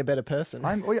Invest in being a better person.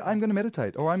 I'm going to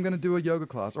meditate, or I'm going to do a yoga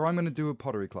class, or I'm going to do a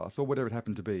pottery class, or whatever it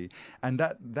happened to be. And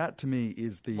that to me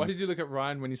is the. Why did you look at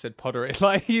Ryan when you said pottery?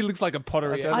 Like he looks like a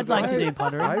pottery. I'd like to do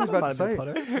pottery. I was about to Might say, do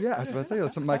pottery. yeah, I was about to say,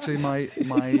 something. Actually, my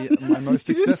most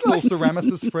successful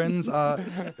ceramicist friends are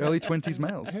early 20s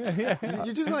males.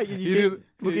 You're just like, you keep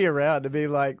looking around and being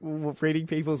like, reading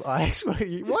people's eyes. Why are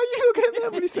you looking at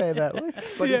them when you say that?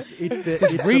 But it's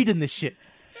reading this shit.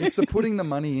 it's the putting the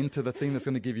money into the thing that's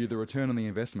going to give you the return on the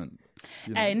investment.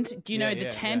 And do you know the yeah,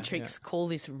 tantrics call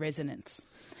this resonance?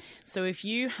 So if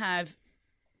you have,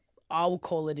 I will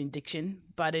call it addiction,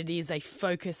 but it is a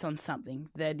focus on something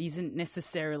that isn't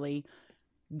necessarily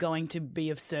going to be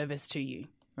of service to you,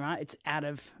 right? It's out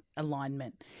of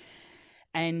alignment.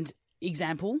 And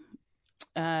example,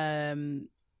 I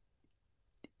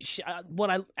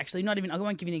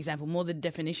won't give you an example, more the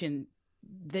definition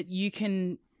that you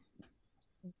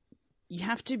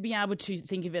have to be able to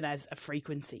think of it as a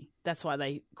frequency. That's why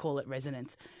they call it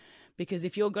resonance. Because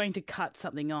if you're going to cut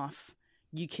something off,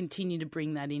 you continue to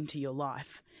bring that into your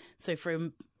life. So for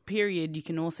a period, you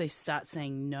can also start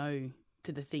saying no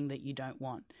to the thing that you don't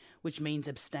want, which means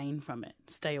abstain from it,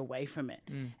 stay away from it.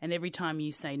 And every time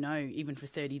you say no, even for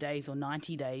 30 days or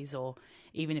 90 days, or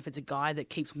even if it's a guy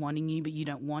that keeps wanting you but you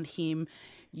don't want him,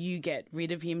 you get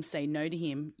rid of him, say no to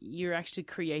him, you're actually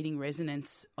creating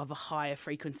resonance of a higher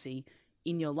frequency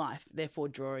in your life, therefore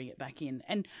drawing it back in.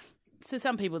 And to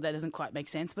some people that doesn't quite make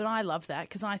sense, but I love that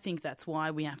because I think that's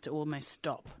why we have to almost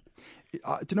stop. Do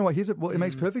you know what? It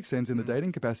makes perfect sense in the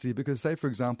dating capacity because, say, for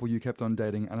example, you kept on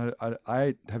dating, and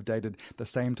I have dated the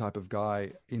same type of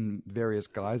guy in various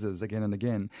guises again and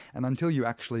again, and until you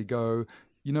actually go,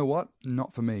 you know what?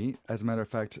 Not for me. As a matter of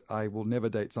fact, I will never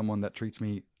date someone that treats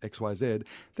me XYZ.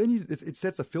 Then it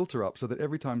sets a filter up so that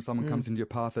every time someone comes into your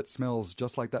path that smells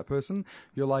just like that person,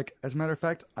 you're like, as a matter of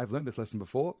fact, I've learned this lesson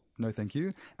before. No, thank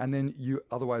you. And then you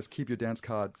otherwise keep your dance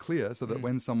card clear so that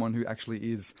when someone who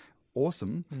actually is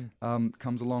awesome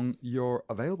comes along, you're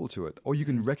available to it, or you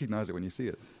can recognize it when you see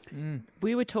it.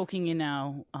 We were talking in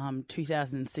our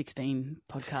 2016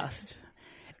 podcast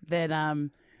that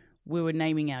we were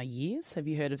naming our years. Have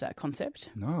you heard of that concept?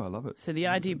 No, I love it. So the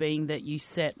idea being that you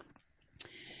set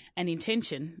an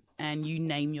intention and you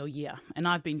name your year. And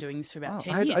I've been doing this for about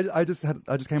 10 years. I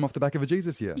just came off the back of a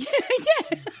Jesus year.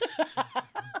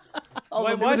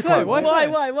 Why so?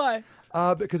 Why?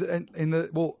 Because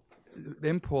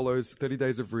M. Paulo's 30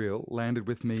 Days of Real landed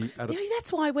with me at a... Yeah,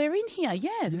 that's why we're in here.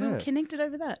 Yeah, we're connected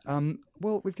over that.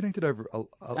 Well, we've connected over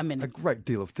a great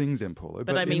deal of things, M. Paulo.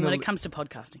 But I mean, when it comes to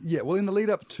podcasting. Yeah, well, in the lead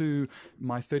up to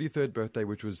my 33rd birthday,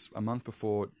 which was a month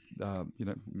before,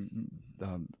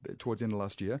 towards the end of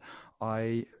last year,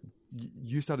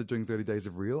 you started doing 30 Days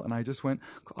of Real, and I just went,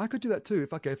 I could do that too.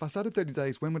 If I started 30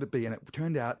 days, when would it be? And it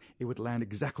turned out it would land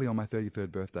exactly on my 33rd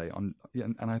birthday. And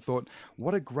I thought,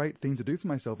 what a great thing to do for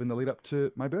myself in the lead up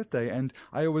to my birthday. And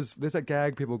there's that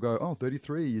gag, people go, oh,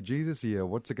 33, your Jesus year,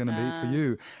 what's it going to be for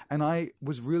you? And I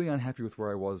was really unhappy with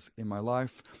where I was in my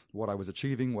life, what I was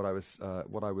achieving, what I was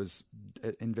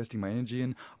investing my energy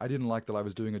in. I didn't like that I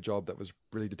was doing a job that was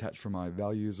really detached from my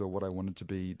values or what I wanted to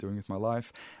be doing with my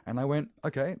life. And I went,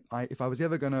 okay, if I was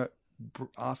ever going to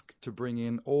ask to bring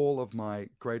in all of my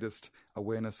greatest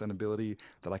awareness and ability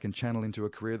that I can channel into a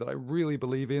career that I really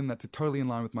believe in, that's totally in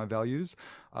line with my values,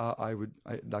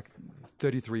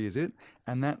 33 is it.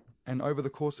 And over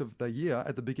the course of the year,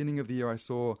 at the beginning of the year, I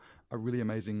saw a really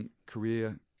amazing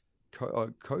career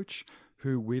coach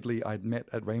who weirdly I'd met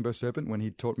at Rainbow Serpent when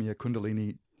he taught me a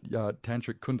Kundalini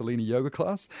tantric Kundalini yoga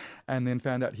class, and then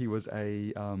found out he was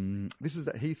this is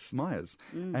at Heath Myers,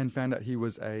 and found out he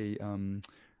was a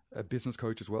business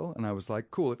coach as well. And I was like,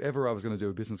 cool, if ever I was going to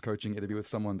do a business coaching, it'd be with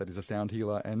someone that is a sound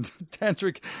healer and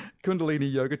tantric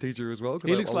Kundalini yoga teacher as well.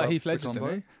 He looks like Heath Ledger to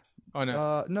me. Oh,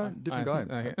 no. No, different guy.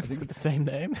 Okay. I think With the same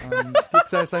name.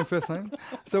 say same first name.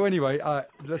 So anyway,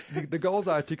 the goals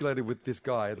I articulated with this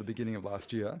guy at the beginning of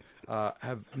last year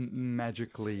have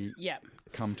magically Yeah.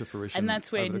 come to fruition And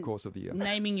that's where over the course of the year.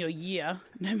 naming your year,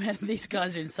 no matter, these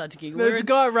guys are in such a gig. There's a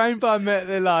guy at Rainbow I met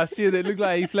there last year that looked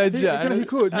like Heath Ledger. He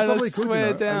could. He and probably I could, swear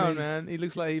you know. down, I mean- man. He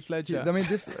looks like Heath Ledger. I mean,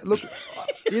 this look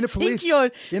in a I police think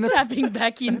you're in a, tapping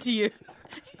back into you.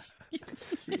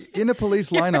 in a police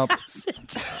lineup.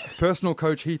 Personal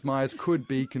coach Heath Myers could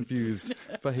be confused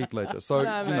for Heath Ledger. So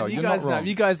Nah, man, you're you not guys know wrong. him.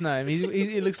 You guys know him.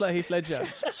 He looks like Heath Ledger.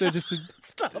 So just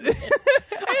Stop it.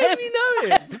 how do you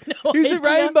know him? No He's a idea.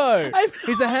 rainbow. I've-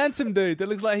 He's a handsome dude that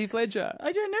looks like Heath Ledger.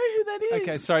 I don't know who that is.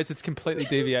 Okay, sorry to completely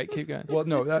deviate. Keep going. Well,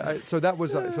 no. So that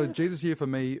was so Jesus year for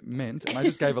me meant, and I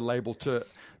just gave a label to.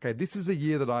 Okay, this is a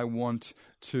year that I want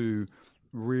to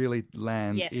really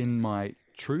land Yes. in my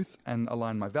truth and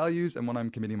align my values and what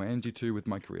I'm committing my energy to with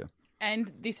my career.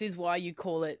 And this is why you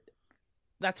call it,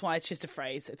 that's why it's just a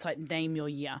phrase. It's like name your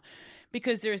year.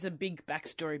 Because there is a big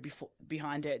backstory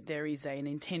behind it. There is an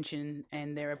intention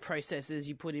and there are processes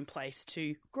you put in place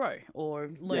to grow or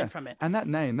learn from it. And that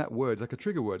name, that word, like a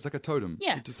trigger word. It's like a totem.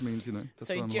 Yeah. It just means, that's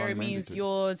So what I'm aligning my energy Jeremy's, to.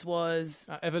 yours was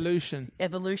Evolution.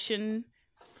 evolution.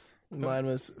 Mine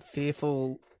was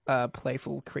fearful,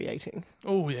 playful, creating.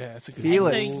 Oh yeah, it's a good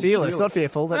Fearless, so- fearless, not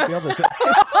fearful. That's the opposite.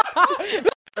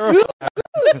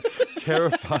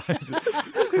 Terrified,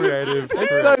 creative.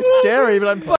 It's so scary, but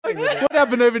I'm fine with it. What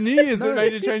happened over New Year's that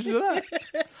made you change to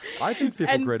that? I think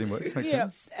fearful And- creating works. Makes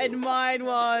sense. And mine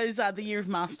was the year of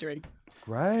mastery.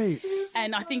 Great.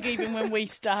 And I think even when we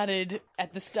started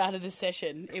at the start of the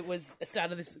session, it was the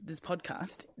start of this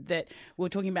podcast, that we were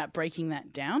talking about breaking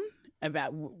that down,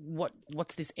 about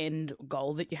what's this end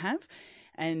goal that you have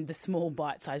and the small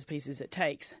bite-sized pieces it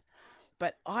takes.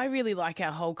 But I really like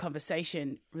our whole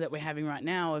conversation that we're having right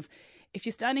now of, if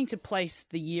you're starting to place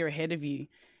the year ahead of you,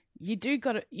 you've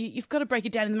got to break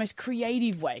it down in the most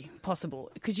creative way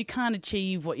possible, because you can't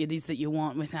achieve what it is that you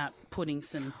want without putting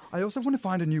some. I also want to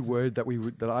find a new word that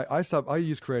I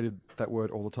use creative, that word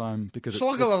all the time, because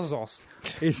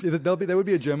there would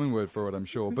be a German word for it, I'm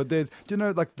sure. But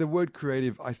like the word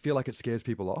creative, I feel like it scares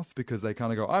people off because they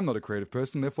kind of go, I'm not a creative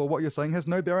person, therefore what you're saying has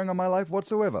no bearing on my life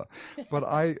whatsoever. But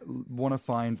I want to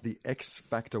find the X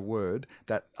factor word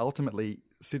that ultimately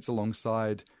sits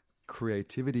alongside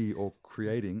creativity or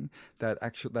creating, that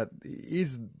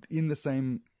is in the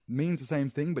same, means the same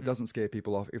thing, but doesn't scare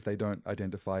people off if they don't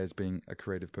identify as being a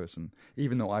creative person,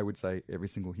 even though I would say every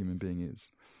single human being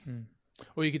is.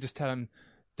 Or you could just tell them,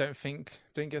 don't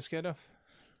get scared off.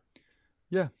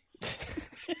 Yeah.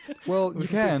 Well, you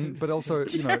can, but also,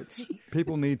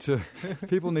 people need to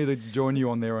join you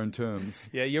on their own terms.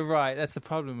 Yeah, you're right. That's the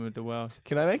problem with the world.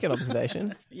 Can I make an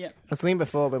observation? Yeah. I was thinking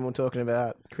before when we were talking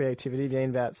about creativity being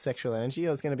about sexual energy,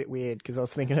 I was getting a bit weird because I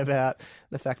was thinking about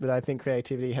the fact that I think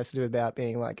creativity has to do about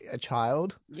being like a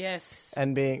child Yes.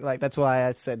 and being like, that's why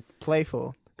I said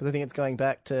playful, because I think it's going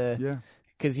back to, Yeah.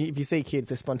 because if you see kids,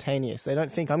 they're spontaneous. They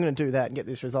don't think I'm going to do that and get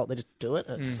this result. They just do it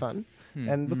and it's fun.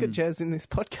 And look at Jez in this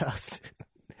podcast.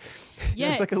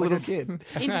 Yeah. It's like a little kid.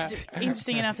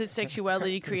 Interesting enough that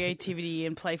sexuality, creativity,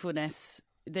 and playfulness,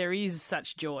 there is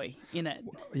such joy in it.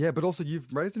 Yeah, but also you've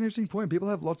raised an interesting point. People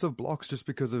have lots of blocks just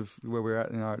because of where we're at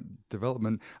in our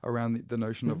development around the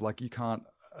notion of like you can't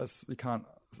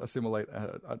assimilate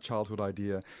a childhood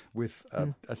idea with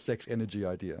a sex energy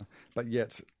idea, but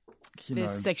yet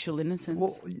There's sexual innocence.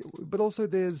 Well, but also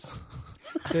there's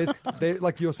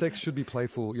like your sex should be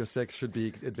playful, your sex should be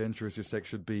adventurous, your sex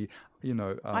should be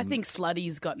I think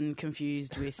slutty's gotten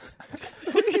confused with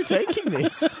Where are you taking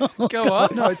this? Go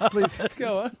on. no, please.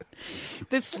 Go on.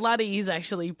 that slutty is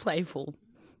actually playful.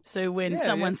 So when Yeah,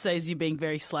 someone yeah. says you're being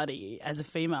very slutty as a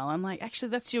female, I'm like, actually,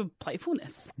 that's your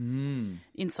playfulness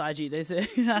inside you. There's an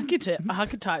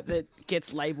archetype that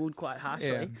gets labelled quite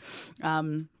harshly.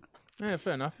 Yeah,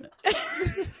 fair enough.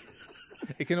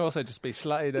 It can also just be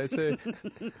slutty though too.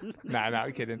 No,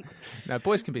 I'm kidding. No,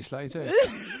 boys can be slutty too.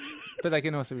 But they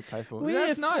can also be playful. Well,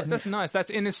 That's yeah, nice. That's nice. That's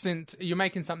innocent. You're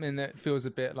making something that feels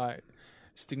a bit like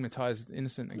stigmatized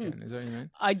innocent again. Is that what you mean?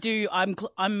 I do.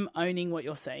 I'm owning what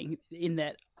you're saying in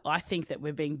that I think that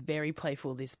we're being very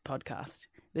playful this podcast.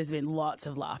 There's been lots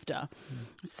of laughter,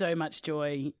 so much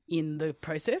joy in the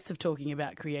process of talking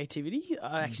about creativity.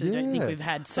 I actually don't think Yeah. we've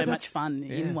had so much fun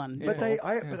in one. But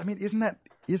before. but I mean, isn't that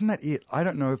it? I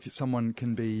don't know if someone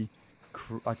can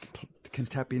can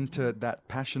tap into that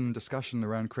passion discussion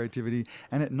around creativity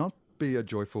and it not be a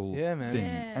joyful Yeah, man. thing.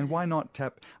 Yeah. And why not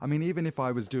tap? I mean, even if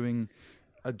I was doing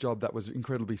a job that was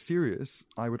incredibly serious,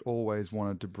 I would always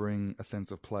wanted to bring a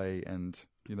sense of play and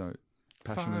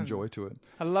passion Fun. and joy to it.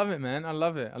 I love it, man. I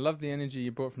love it. I love the energy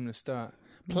you brought from the start.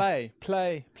 Play.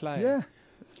 Yeah,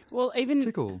 Well, even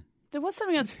tickle. there was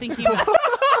something I was thinking about.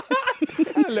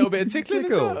 A little bit of tickling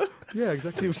as Tickle. well. Yeah,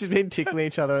 exactly. We've just been tickling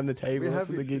each other on the table. We have That's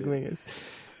what the giggling is.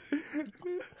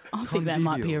 I think that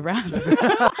might be Convivial. around.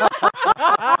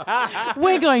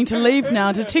 We're going to leave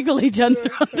now to tickle each other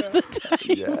under the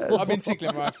table. I've been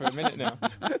tickling right for a minute now.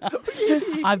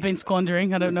 I've been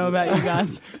squandering. I don't know about you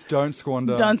guys. Don't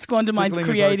squander. Don't squander my Tickling is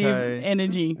creative okay.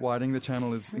 energy. Widening the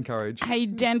channel is encouraged. Hey,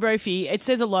 Dan Brophy, it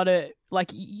says a lot of, like,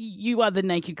 you are the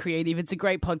Naked Creative. It's a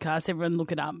great podcast. Everyone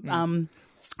look it up.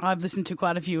 I've listened to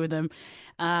quite a few of them.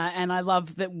 And I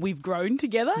love that we've grown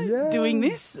together doing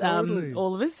this, totally.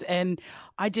 all of us. And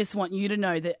I just want you to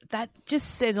know that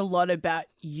just says a lot about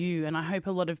you. And I hope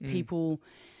a lot of people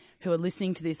who are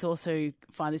listening to this also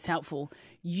find this helpful.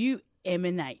 You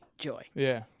emanate joy.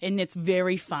 Yeah. And it's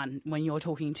very fun when you're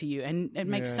talking to you. And it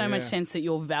makes so much sense that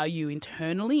your value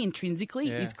internally, intrinsically,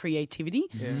 is creativity.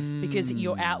 Because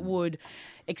your outward,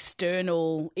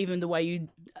 external, even the way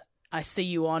I see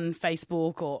you on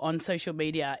Facebook or on social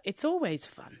media, it's always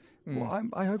fun. Well,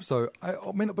 I hope so. I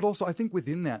mean, but also I think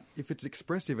within that, if it's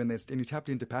expressive and you tapped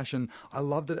into passion, I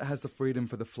love that it has the freedom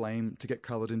for the flame to get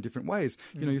coloured in different ways.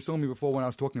 You know, you saw me before when I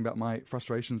was talking about my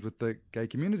frustrations with the gay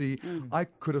community. I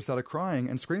could have started crying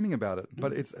and screaming about it,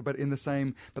 but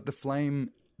the flame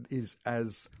is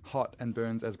as hot and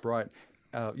burns as bright.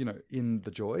 In the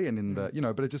joy and in the,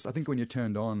 but it just, I think when you're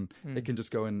turned on, it can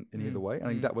just go in either way. I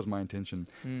think that was my intention,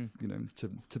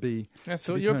 to be. That's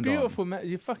to all. be You're turned beautiful, man.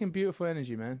 You're fucking beautiful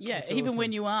energy, man. Yeah, That's even awesome.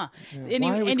 when you are.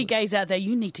 Why are we Any gays out there,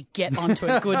 you need to get onto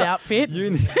a good outfit.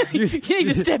 You need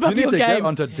to step up you your need to game. get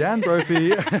onto Dan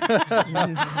Brophy.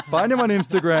 Find him on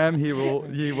Instagram. He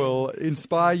will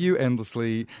inspire you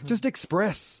endlessly. Just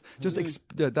express.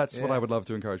 That's what I would love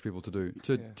to encourage people to do.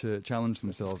 To challenge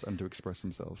themselves and to express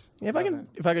themselves. Yeah,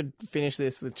 if I could finish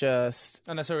this with just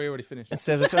Oh, no, sorry, we already finished.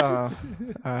 instead of all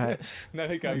right, No,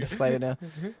 there you go. I'm deflated now.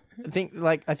 I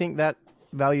think that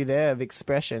value there of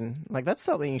expression, like that's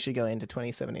something you should go into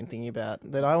 2017 thinking about.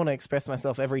 That I want to express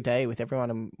myself every day with everyone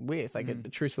I'm with, like a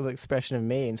truthful expression of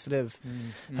me instead of I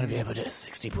want to be able to do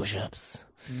 60 push-ups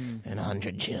and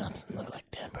 100 chin-ups and look like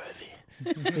Dan Brophy.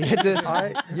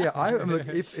 Look,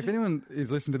 if anyone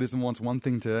is listening to this and wants one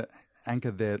thing to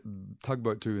anchor their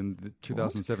tugboat to in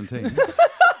 2017. How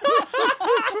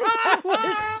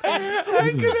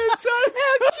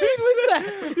cute was that?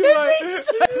 There's been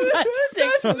so much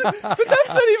sex. But that's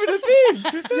not even a thing.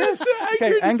 Yes.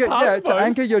 Okay, To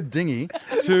anchor your dinghy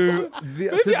to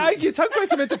the. Your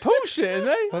tugboats are meant to pull shit, aren't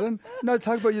they? Pardon? No,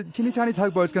 tugboat. Your teeny tiny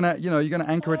tugboat's gonna, you're gonna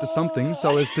anchor it to something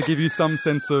so as to give you some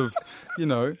sense of,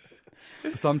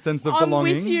 some sense of I'm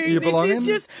belonging. with you. You belong This is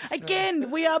in? just,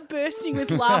 again, we are bursting with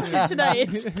laughter today.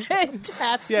 It's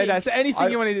fantastic. Yeah, no, so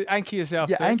anything you want to anchor yourself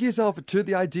to. Anchor yourself to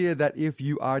the idea that if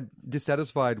you are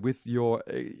dissatisfied with your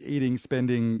eating,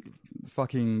 spending,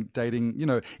 fucking dating,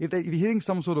 if you're hitting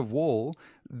some sort of wall,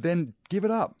 then give it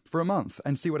up for a month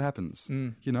and see what happens.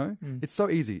 It's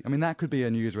so easy. I mean, that could be a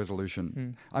New Year's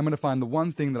resolution. I'm going to find the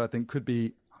one thing that I think could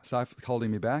be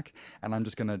holding me back, and I'm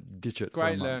just going to ditch it.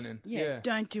 Great for a month. learning. Yeah,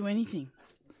 don't do anything.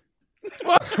 Taking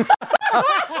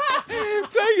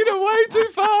it way too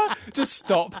far. Just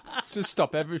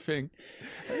stop everything.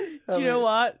 Do you know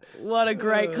what? What a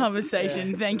great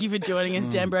conversation. Thank you for joining us,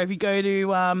 Dan Brophy. Go to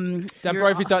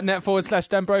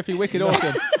danbrophy.net/Dan Brophy. Wicked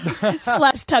awesome.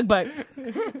 /tugboat. I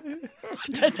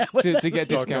don't know what to get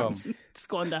discounts.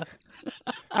 Squander.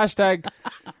 Hashtag.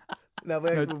 No,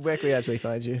 where can we actually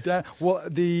find you? Well,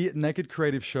 the Naked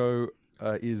Creative Show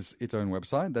is its own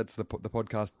website. That's the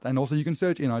podcast. And also you can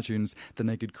search in iTunes The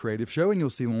Naked Creative Show and you'll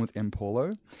see one with M.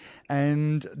 Paulo.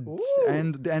 And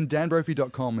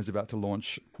danbrophy.com is about to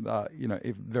launch,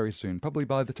 very soon. Probably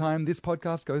by the time this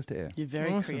podcast goes to air. You're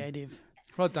very Awesome. creative.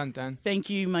 Well done, Dan.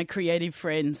 Thank you, my creative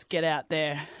friends. Get out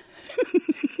there.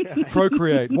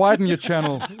 Procreate. Widen your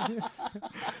channel.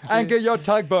 Anchor your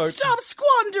tugboat. Stop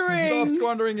squandering. Stop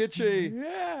squandering itchy.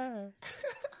 Yeah.